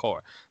price of the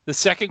car. The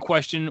second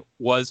question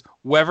was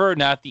whether or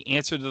not the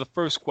answer to the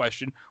first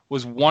question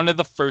was one of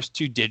the first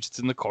 2 digits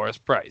in the car's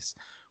price.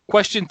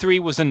 Question 3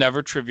 was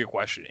another trivia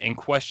question, and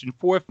question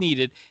 4, if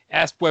needed,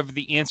 asked whether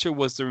the answer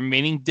was the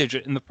remaining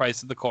digit in the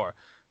price of the car.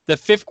 The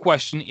 5th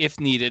question,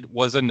 if needed,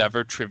 was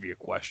another trivia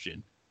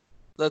question.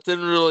 That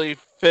didn't really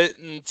fit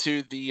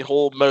into the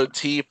whole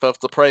motif of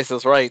The Price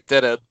is Right,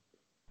 did it?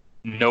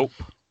 Nope.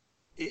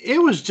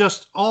 It was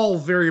just all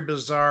very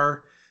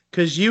bizarre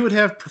because you would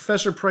have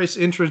Professor Price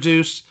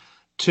introduced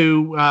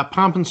to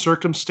Pomp and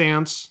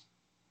Circumstance,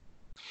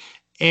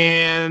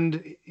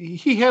 and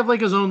he had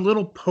like his own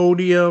little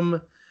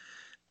podium.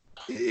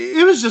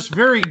 It was just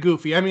very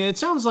goofy. I mean, it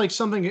sounds like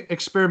something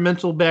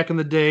experimental back in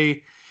the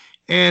day,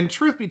 and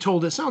truth be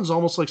told, it sounds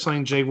almost like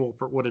something Jay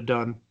Wolpert would have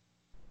done.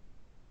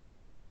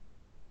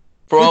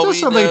 For It all does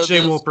we sound like a know, Jay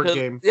this Wolpert could-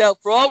 game. Yeah,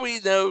 for all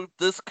we know,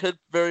 this could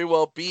very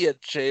well be a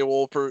Jay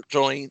Wolpert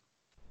joint.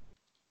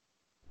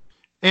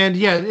 And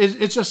yeah,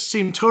 it just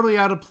seemed totally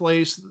out of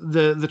place.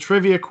 The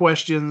trivia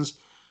questions,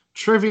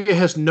 trivia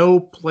has no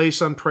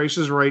place on Price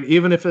is Right,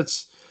 even if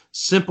it's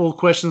simple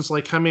questions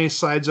like how many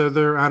sides are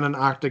there on an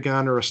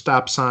octagon or a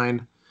stop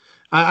sign.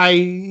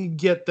 I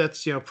get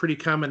that's pretty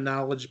common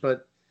knowledge,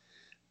 but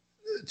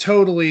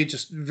totally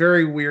just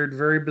very weird,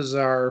 very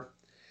bizarre.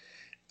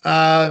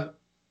 And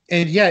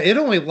yeah, it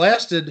only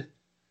lasted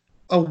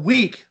a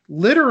week,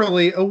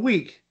 literally a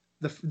week.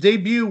 The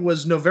debut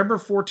was November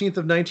 14th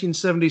of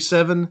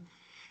 1977.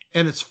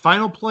 And its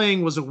final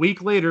playing was a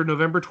week later,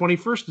 November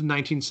 21st of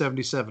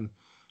 1977.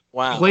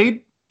 Wow.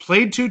 Played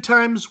 2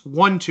 times,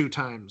 won 2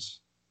 times.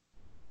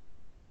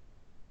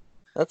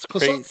 That's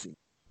crazy.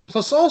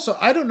 Plus also,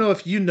 I don't know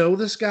if you know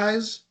this,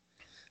 guys.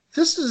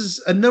 This is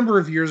a number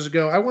of years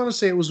ago. I want to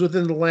say it was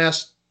within the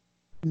last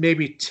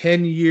maybe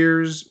 10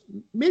 years,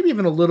 maybe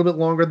even a little bit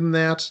longer than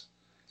that.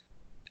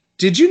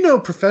 Did you know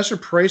Professor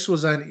Price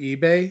was on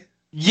eBay?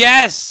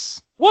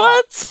 Yes!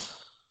 What?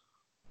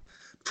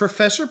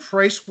 Professor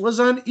Price was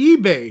on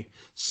eBay.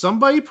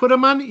 Somebody put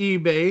him on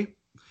eBay,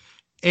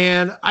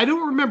 and I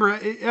don't remember.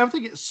 I don't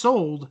think it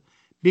sold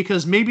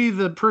because maybe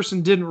the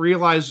person didn't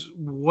realize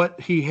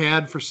what he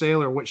had for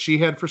sale or what she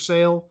had for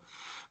sale.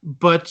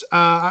 But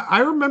I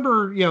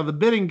remember, the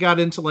bidding got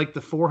into like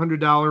the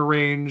 $400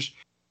 range.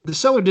 The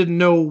seller didn't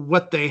know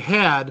what they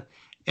had,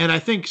 and I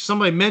think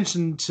somebody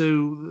mentioned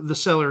to the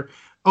seller,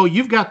 "Oh,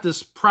 you've got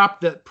this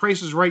prop that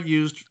Price is Right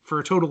used for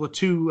a total of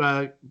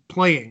 2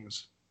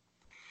 playings."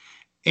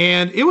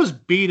 And it was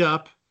beat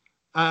up.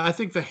 I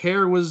think the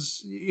hair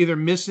was either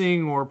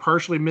missing or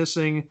partially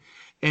missing,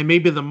 and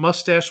maybe the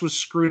mustache was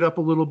screwed up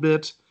a little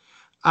bit.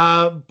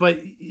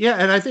 But yeah,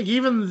 and I think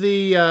even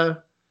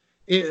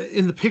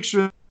in the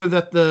picture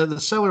that the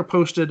seller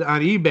posted on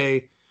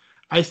eBay,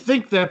 I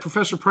think that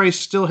Professor Price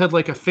still had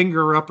like a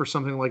finger up or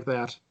something like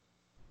that.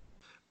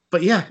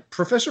 But yeah,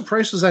 Professor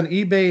Price was on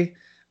eBay.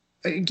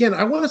 Again,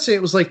 I want to say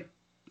it was like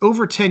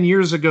over 10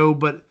 years ago,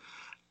 but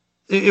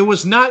it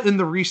was not in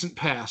the recent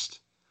past.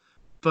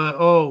 But,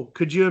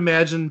 could you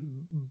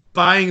imagine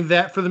buying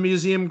that for the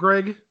museum,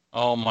 Greg?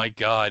 Oh, my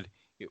God.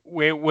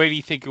 Where do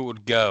you think it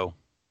would go?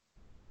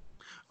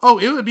 Oh,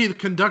 it would be the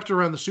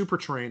conductor on the super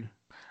train.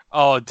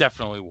 Oh, it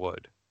definitely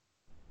would.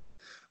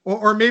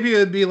 Or maybe it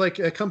would be like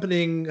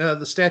accompanying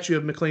the statue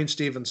of McLean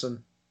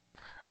Stevenson.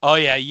 Oh,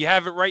 yeah. You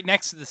have it right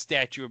next to the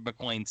statue of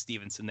McLean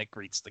Stevenson that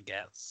greets the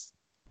guests.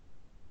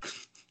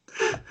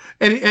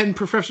 And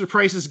Professor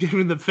Price is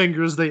giving them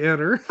fingers they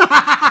enter.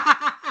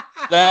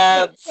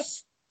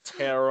 That's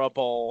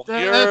terrible.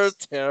 You're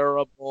That's-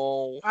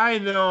 terrible. I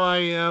know I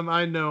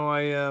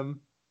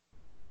am.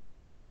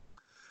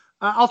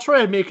 I'll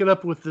try to make it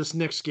up with this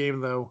next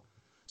game, though.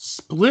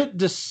 Split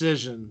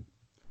Decision.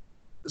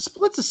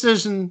 Split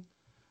Decision,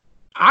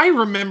 I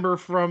remember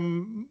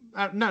from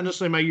not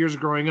necessarily my years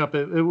growing up,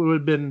 it would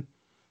have been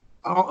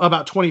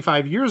about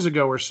 25 years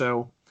ago or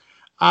so.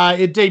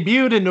 It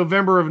debuted in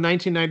November of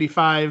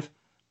 1995,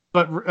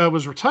 but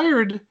was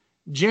retired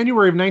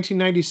January of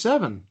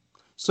 1997.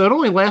 So it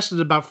only lasted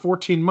about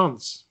 14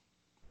 months.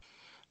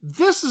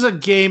 This is a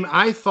game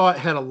I thought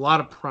had a lot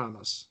of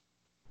promise.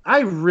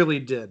 I really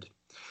did.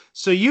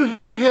 So you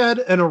had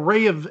an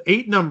array of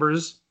 8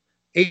 numbers,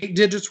 8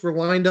 digits were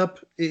lined up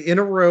in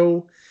a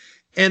row,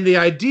 and the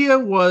idea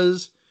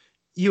was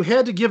you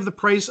had to give the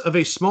price of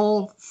a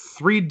small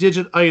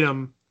 3-digit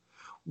item,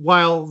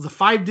 while the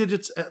 5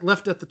 digits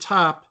left at the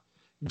top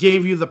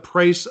gave you the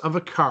price of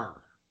a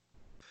car.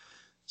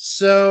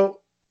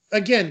 So,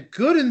 again,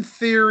 good in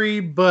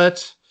theory,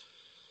 but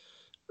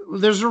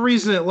there's a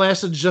reason it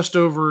lasted just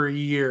over a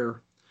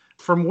year.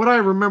 From what I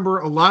remember,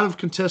 a lot of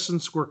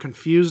contestants were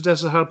confused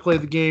as to how to play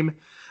the game.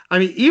 I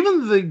mean,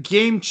 even the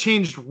game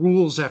changed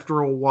rules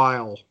after a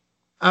while.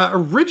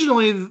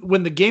 Originally,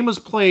 when the game was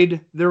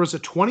played, there was a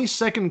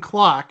 20-second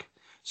clock,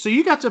 so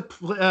you got to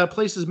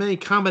place as many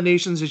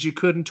combinations as you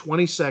could in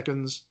 20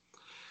 seconds.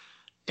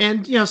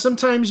 And,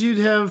 sometimes you'd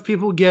have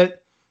people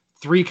get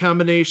 3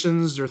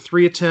 combinations or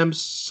 3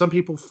 attempts, some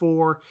people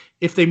 4.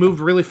 If they moved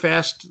really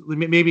fast,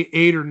 maybe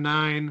 8 or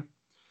 9.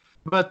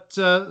 But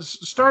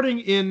starting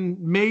in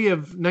May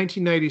of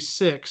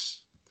 1996,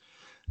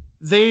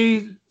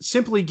 they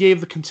simply gave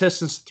the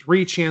contestants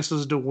 3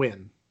 chances to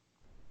win.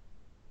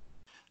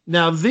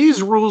 Now,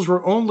 these rules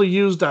were only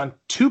used on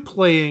 2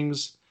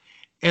 playings,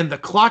 and the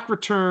clock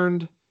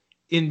returned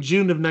in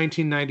June of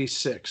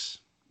 1996.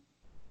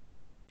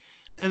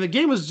 And the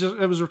game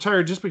was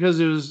retired just because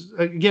it was,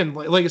 again,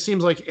 like it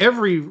seems like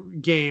every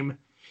game,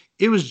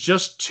 it was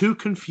just too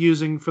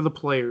confusing for the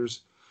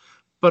players.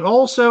 But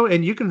also,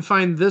 and you can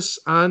find this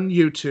on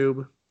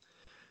YouTube,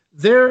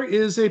 there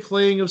is a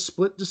playing of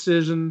Split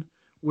Decision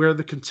where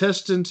the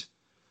contestant,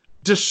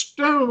 I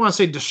don't want to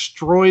say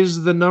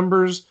destroys the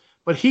numbers,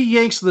 but he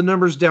yanks the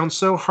numbers down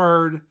so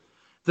hard,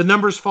 the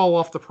numbers fall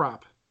off the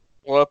prop.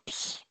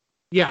 Whoops.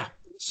 Yeah.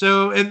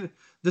 So, and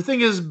the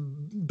thing is,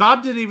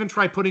 Bob didn't even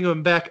try putting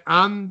them back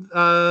on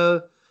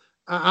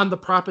the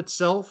prop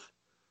itself.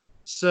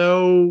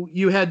 So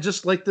you had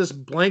just like this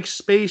blank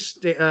space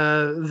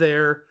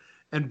there,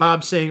 and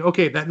Bob saying,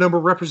 okay, that number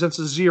represents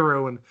a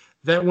 0, and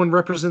that one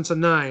represents a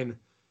 9.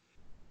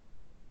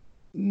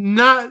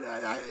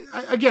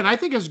 Again, I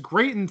think it's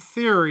great in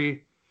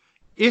theory.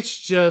 It's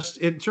just,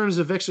 in terms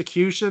of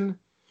execution,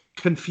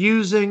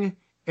 confusing,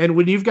 and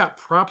when you've got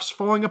props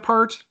falling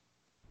apart,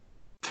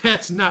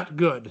 that's not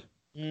good.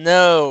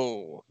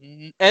 No.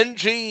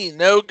 NG,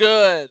 no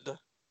good.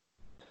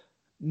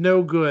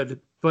 No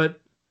good.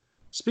 But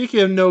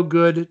speaking of no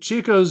good,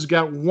 Chico's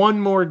got one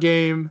more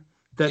game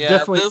that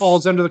definitely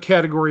falls under the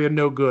category of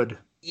no good.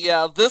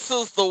 Yeah, this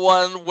is the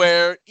one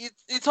where you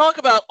talk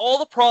about all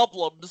the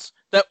problems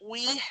that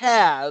we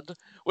had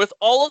with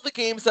all of the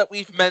games that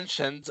we've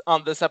mentioned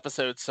on this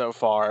episode so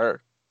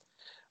far.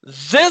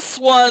 This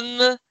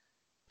one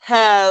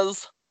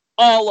has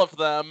all of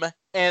them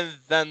and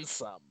then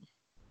some.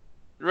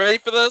 Ready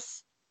for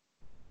this?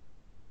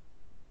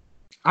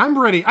 I'm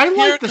ready. I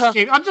like this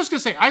game. I'm just going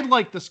to say, I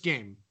like this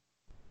game.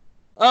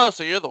 Oh,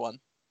 so you're the one.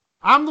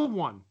 I'm the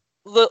one.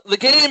 The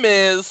game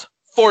is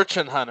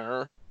Fortune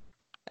Hunter,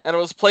 and it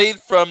was played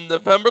from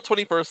November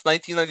 21st,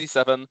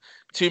 1997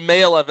 to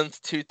May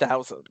 11th,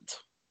 2000.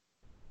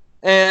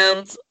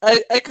 And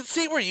I can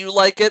see where you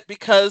like it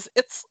because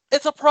it's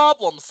a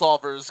problem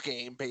solver's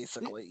game,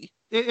 basically.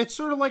 It's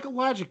sort of like a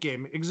logic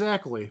game,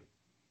 exactly.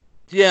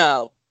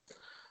 Yeah,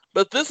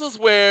 but this is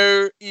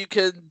where you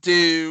can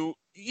do.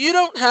 You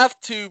don't have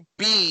to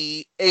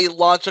be a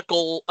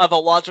logical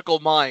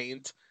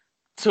mind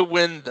to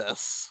win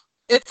this.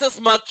 It's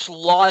as much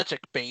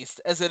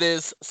logic-based as it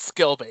is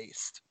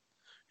skill-based.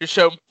 You're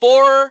shown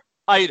 4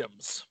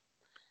 items,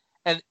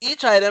 and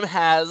each item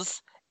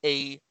has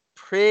a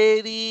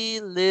pretty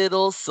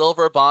little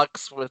silver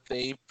box with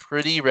a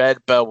pretty red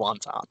bow on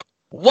top.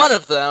 One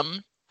of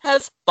them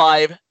has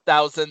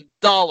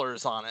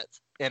 $5,000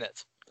 in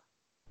it.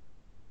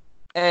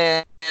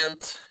 And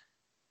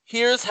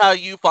here's how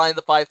you find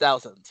the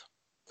 5,000.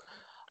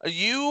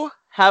 You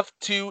have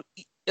to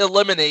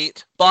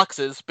eliminate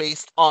boxes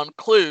based on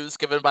clues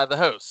given by the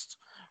host.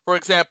 For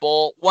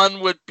example, one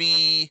would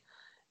be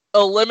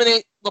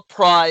eliminate the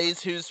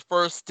prize whose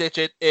first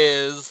digit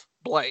is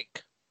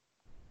blank.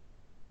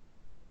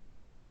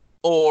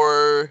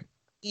 Or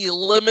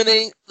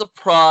eliminate the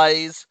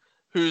prize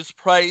whose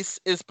price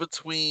is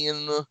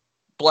between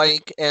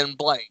blank and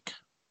blank.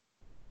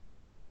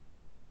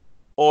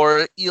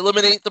 Or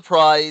eliminate the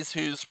prize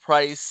whose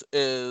price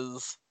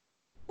is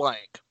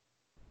blank.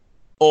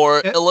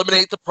 Or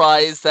eliminate the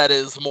prize that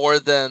is more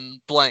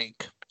than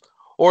blank.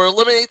 Or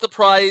eliminate the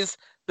prize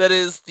that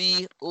is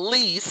the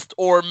least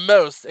or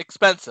most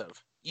expensive.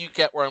 You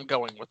get where I'm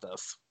going with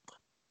this.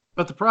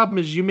 But the problem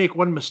is you make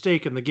one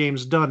mistake and the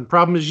game's done.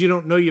 Problem is you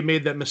don't know you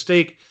made that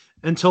mistake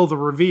until the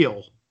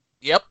reveal.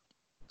 Yep.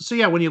 So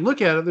yeah, when you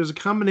look at it, there's a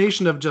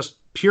combination of just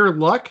pure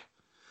luck,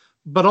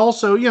 but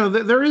also,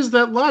 there is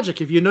that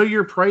logic. If you know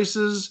your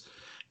prices,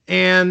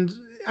 and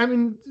I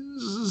mean,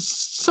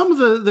 some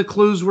of the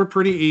clues were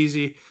pretty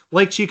easy.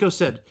 Like Chico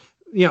said,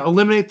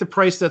 eliminate the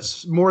price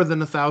that's more than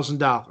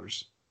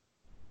 $1,000.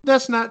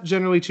 That's not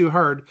generally too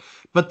hard.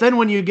 But then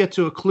when you get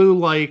to a clue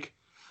like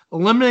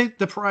eliminate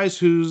the price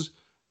whose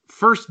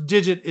first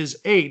digit is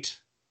 8,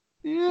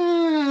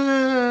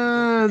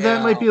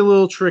 that might be a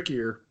little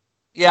trickier.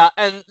 Yeah,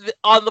 and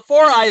on the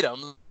 4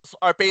 items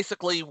are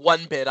basically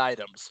 1-bit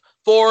items.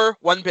 4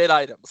 1-bit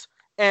items.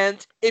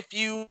 And if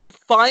you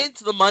find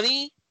the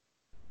money,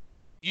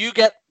 you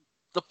get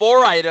the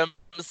 4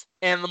 items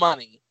and the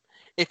money.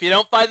 If you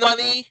don't find the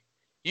money,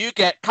 you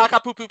get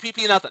caca poo poo pee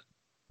pee nothing.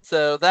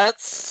 So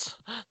that's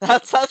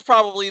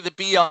probably the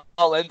be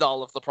all end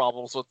all of the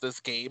problems with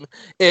this game.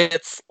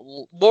 It's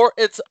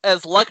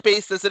as luck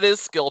based as it is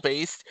skill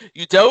based.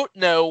 You don't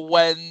know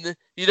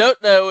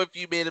if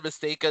you made a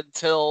mistake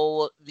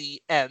until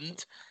the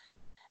end,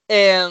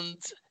 and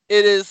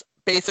it is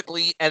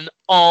basically an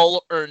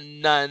all or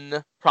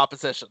none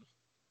proposition.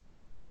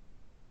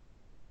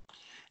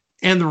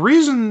 And the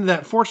reason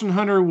that Fortune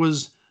Hunter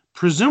was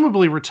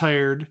presumably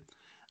retired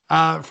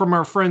from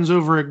our friends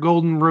over at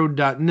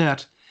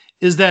goldenroad.net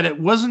is that it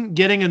wasn't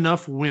getting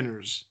enough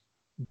winners.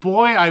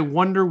 Boy, I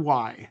wonder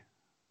why.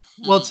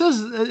 Well,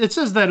 it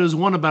says that it was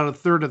won about a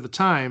third of the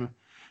time,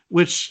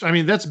 which, I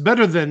mean, that's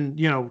better than,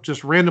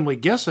 just randomly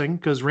guessing,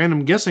 because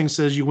random guessing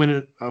says you win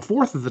it a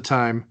fourth of the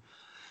time.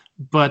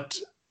 But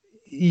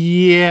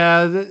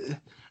yeah,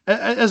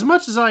 as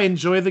much as I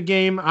enjoy the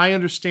game, I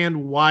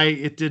understand why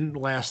it didn't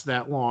last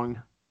that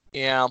long.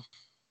 Yeah.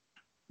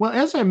 Well,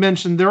 as I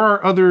mentioned, there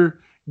are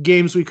other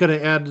games we could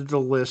have added to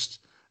the list.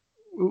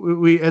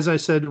 As I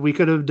said, we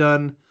could have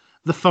done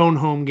the phone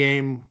home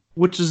game,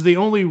 which is the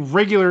only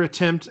regular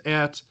attempt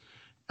at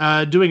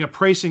doing a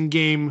pricing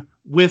game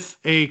with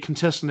a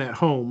contestant at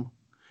home.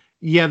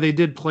 Yeah, they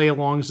did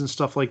play-alongs and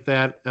stuff like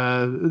that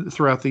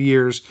throughout the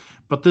years,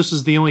 but this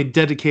is the only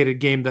dedicated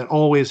game that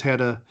always had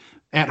a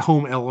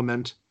at-home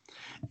element.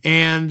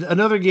 And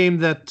another game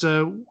that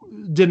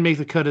didn't make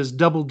the cut is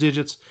Double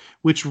Digits,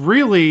 which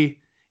really,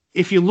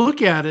 if you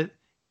look at it,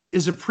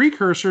 is a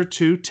precursor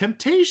to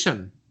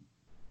Temptation.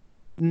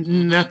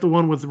 Not the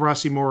one with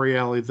Rossi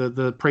Morreale,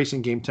 the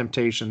pricing game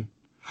Temptation.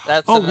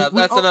 That's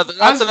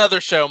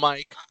another show,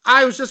 Mike.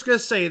 I was just going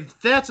to say,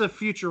 that's a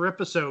future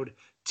episode,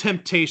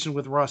 Temptation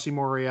with Rossi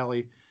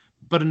Morreale.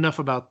 But enough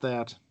about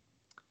that.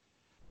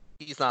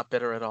 He's not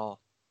bitter at all.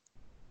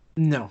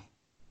 No.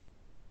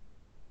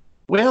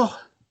 Well,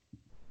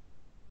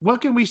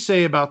 what can we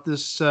say about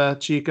this,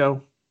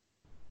 Chico?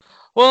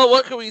 Well,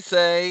 what can we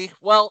say?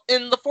 Well,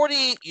 in the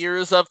 48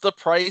 years of The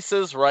Price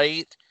is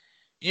Right,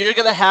 you're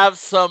going to have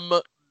some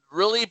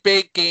really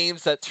big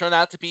games that turn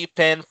out to be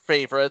fan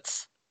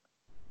favorites.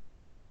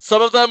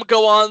 Some of them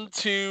go on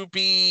to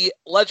be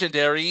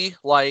legendary,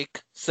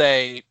 like,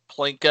 say,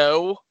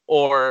 Plinko,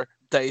 or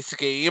Dice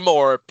Game,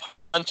 or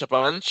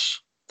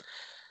Punch-a-Bunch.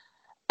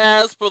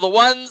 As for the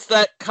ones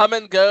that come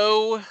and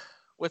go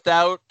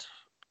without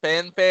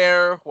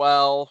fanfare,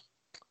 well,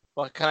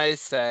 what can I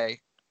say?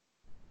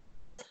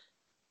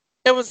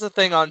 It was a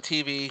thing on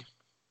TV.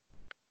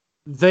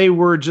 They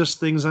were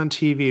just things on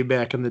TV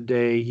back in the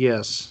day,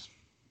 yes.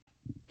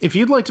 If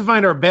you'd like to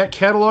find our back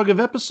catalog of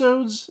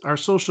episodes, our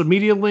social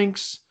media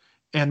links,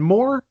 and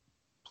more,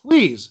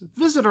 please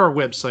visit our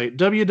website,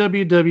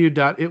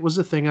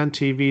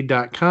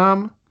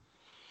 www.itwasathingontv.com.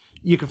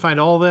 You can find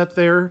all that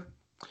there.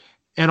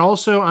 And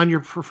also on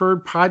your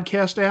preferred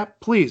podcast app,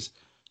 please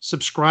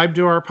subscribe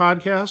to our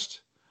podcast,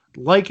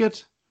 like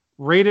it,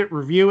 rate it,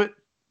 review it.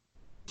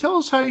 Tell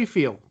us how you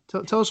feel.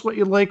 Tell us what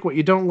you like, what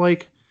you don't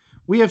like.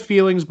 We have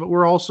feelings, but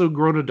we're also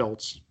grown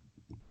adults.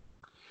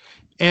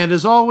 And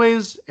as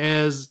always,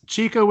 as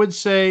Chico would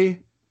say,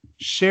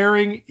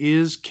 sharing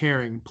is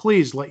caring.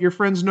 Please let your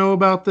friends know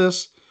about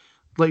this.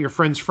 Let your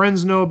friends'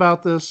 friends know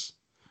about this.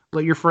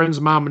 Let your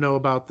friend's mom know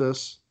about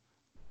this.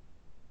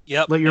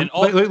 Yep. Let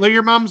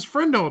your mom's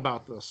friend know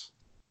about this.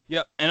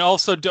 Yep. And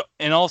also,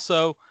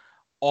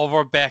 all of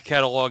our back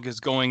catalog is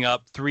going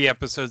up 3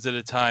 episodes at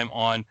a time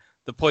on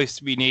the Place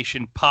to Be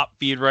Nation pop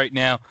feed right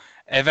now.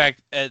 In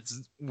fact,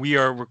 as we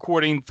are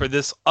recording for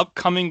this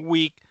upcoming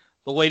week,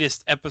 the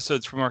latest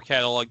episodes from our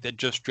catalog that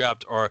just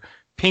dropped are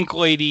Pink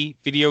Lady,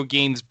 video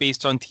games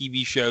based on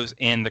TV shows,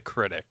 and The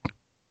Critic.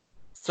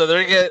 So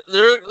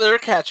they're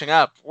catching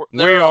up.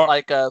 They're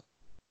like up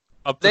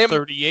to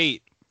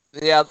 38.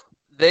 Yeah,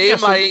 they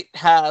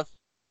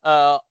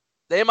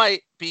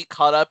might be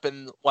caught up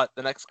in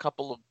the next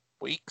couple of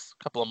weeks,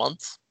 couple of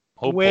months.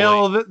 Hopefully.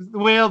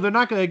 Well, they're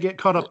not going to get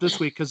caught up this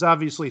week because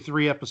obviously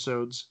 3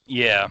 episodes.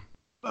 Yeah.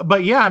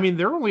 But yeah, I mean,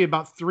 they're only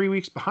about 3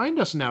 weeks behind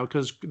us now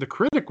because The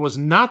Critic was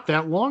not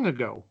that long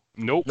ago.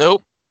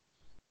 Nope.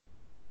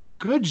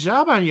 Good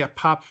job on you,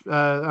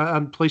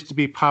 on Place to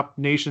Be Pop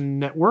Nation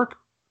Network.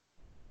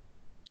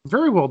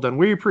 Very well done.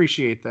 We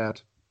appreciate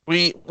that.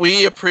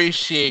 We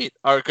appreciate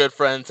our good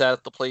friends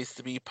at the Place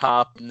to Be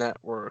Pop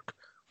Network.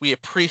 We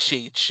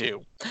appreciate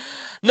you.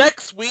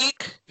 Next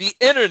week, the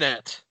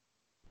internet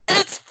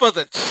It's for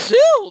the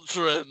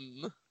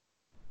children.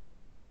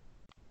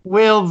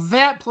 Well,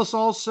 that plus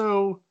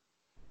also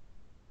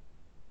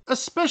a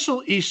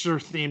special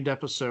Easter-themed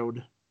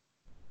episode.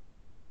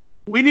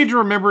 We need to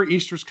remember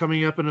Easter's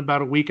coming up in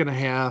about a week and a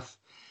half,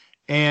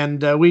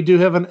 and we do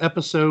have an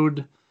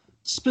episode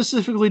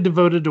specifically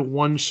devoted to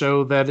one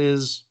show that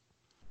is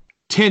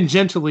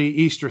tangentially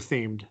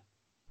Easter-themed.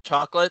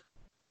 Chocolate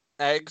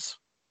eggs.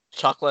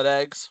 Chocolate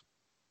eggs.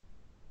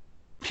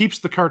 Peeps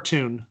the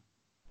cartoon.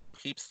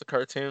 Peeps the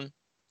cartoon.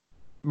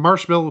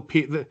 Marshmallow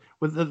Peeps,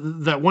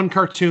 that one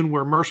cartoon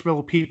where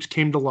Marshmallow Peeps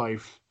came to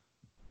life.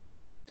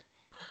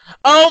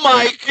 Oh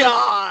my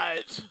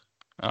god!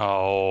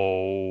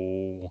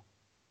 Oh.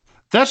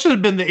 That should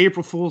have been the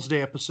April Fool's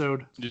Day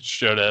episode. It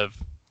should have.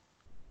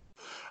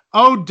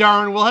 Oh,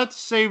 darn. We'll have to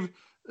save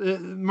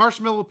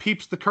Marshmallow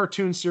Peeps, the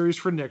cartoon series,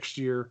 for next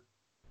year.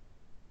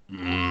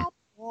 Mm.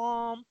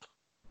 Womp.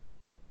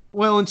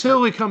 Well,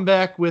 until we come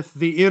back with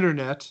the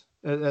internet,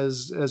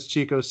 as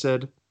Chico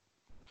said.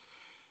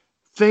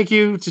 Thank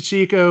you to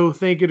Chico.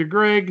 Thank you to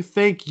Greg.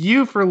 Thank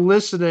you for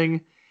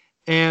listening.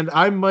 And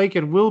I'm Mike,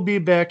 and we'll be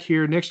back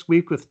here next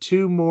week with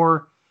 2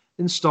 more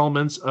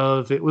installments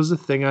of It Was a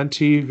Thing on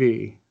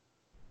TV.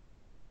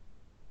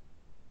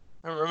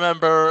 And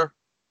remember,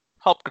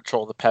 help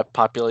control the pet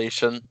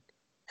population.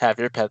 Have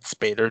your pets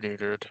spayed or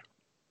neutered.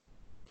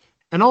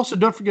 And also,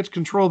 don't forget to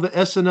control the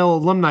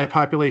SNL alumni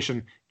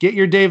population. Get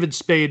your David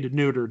spayed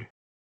neutered.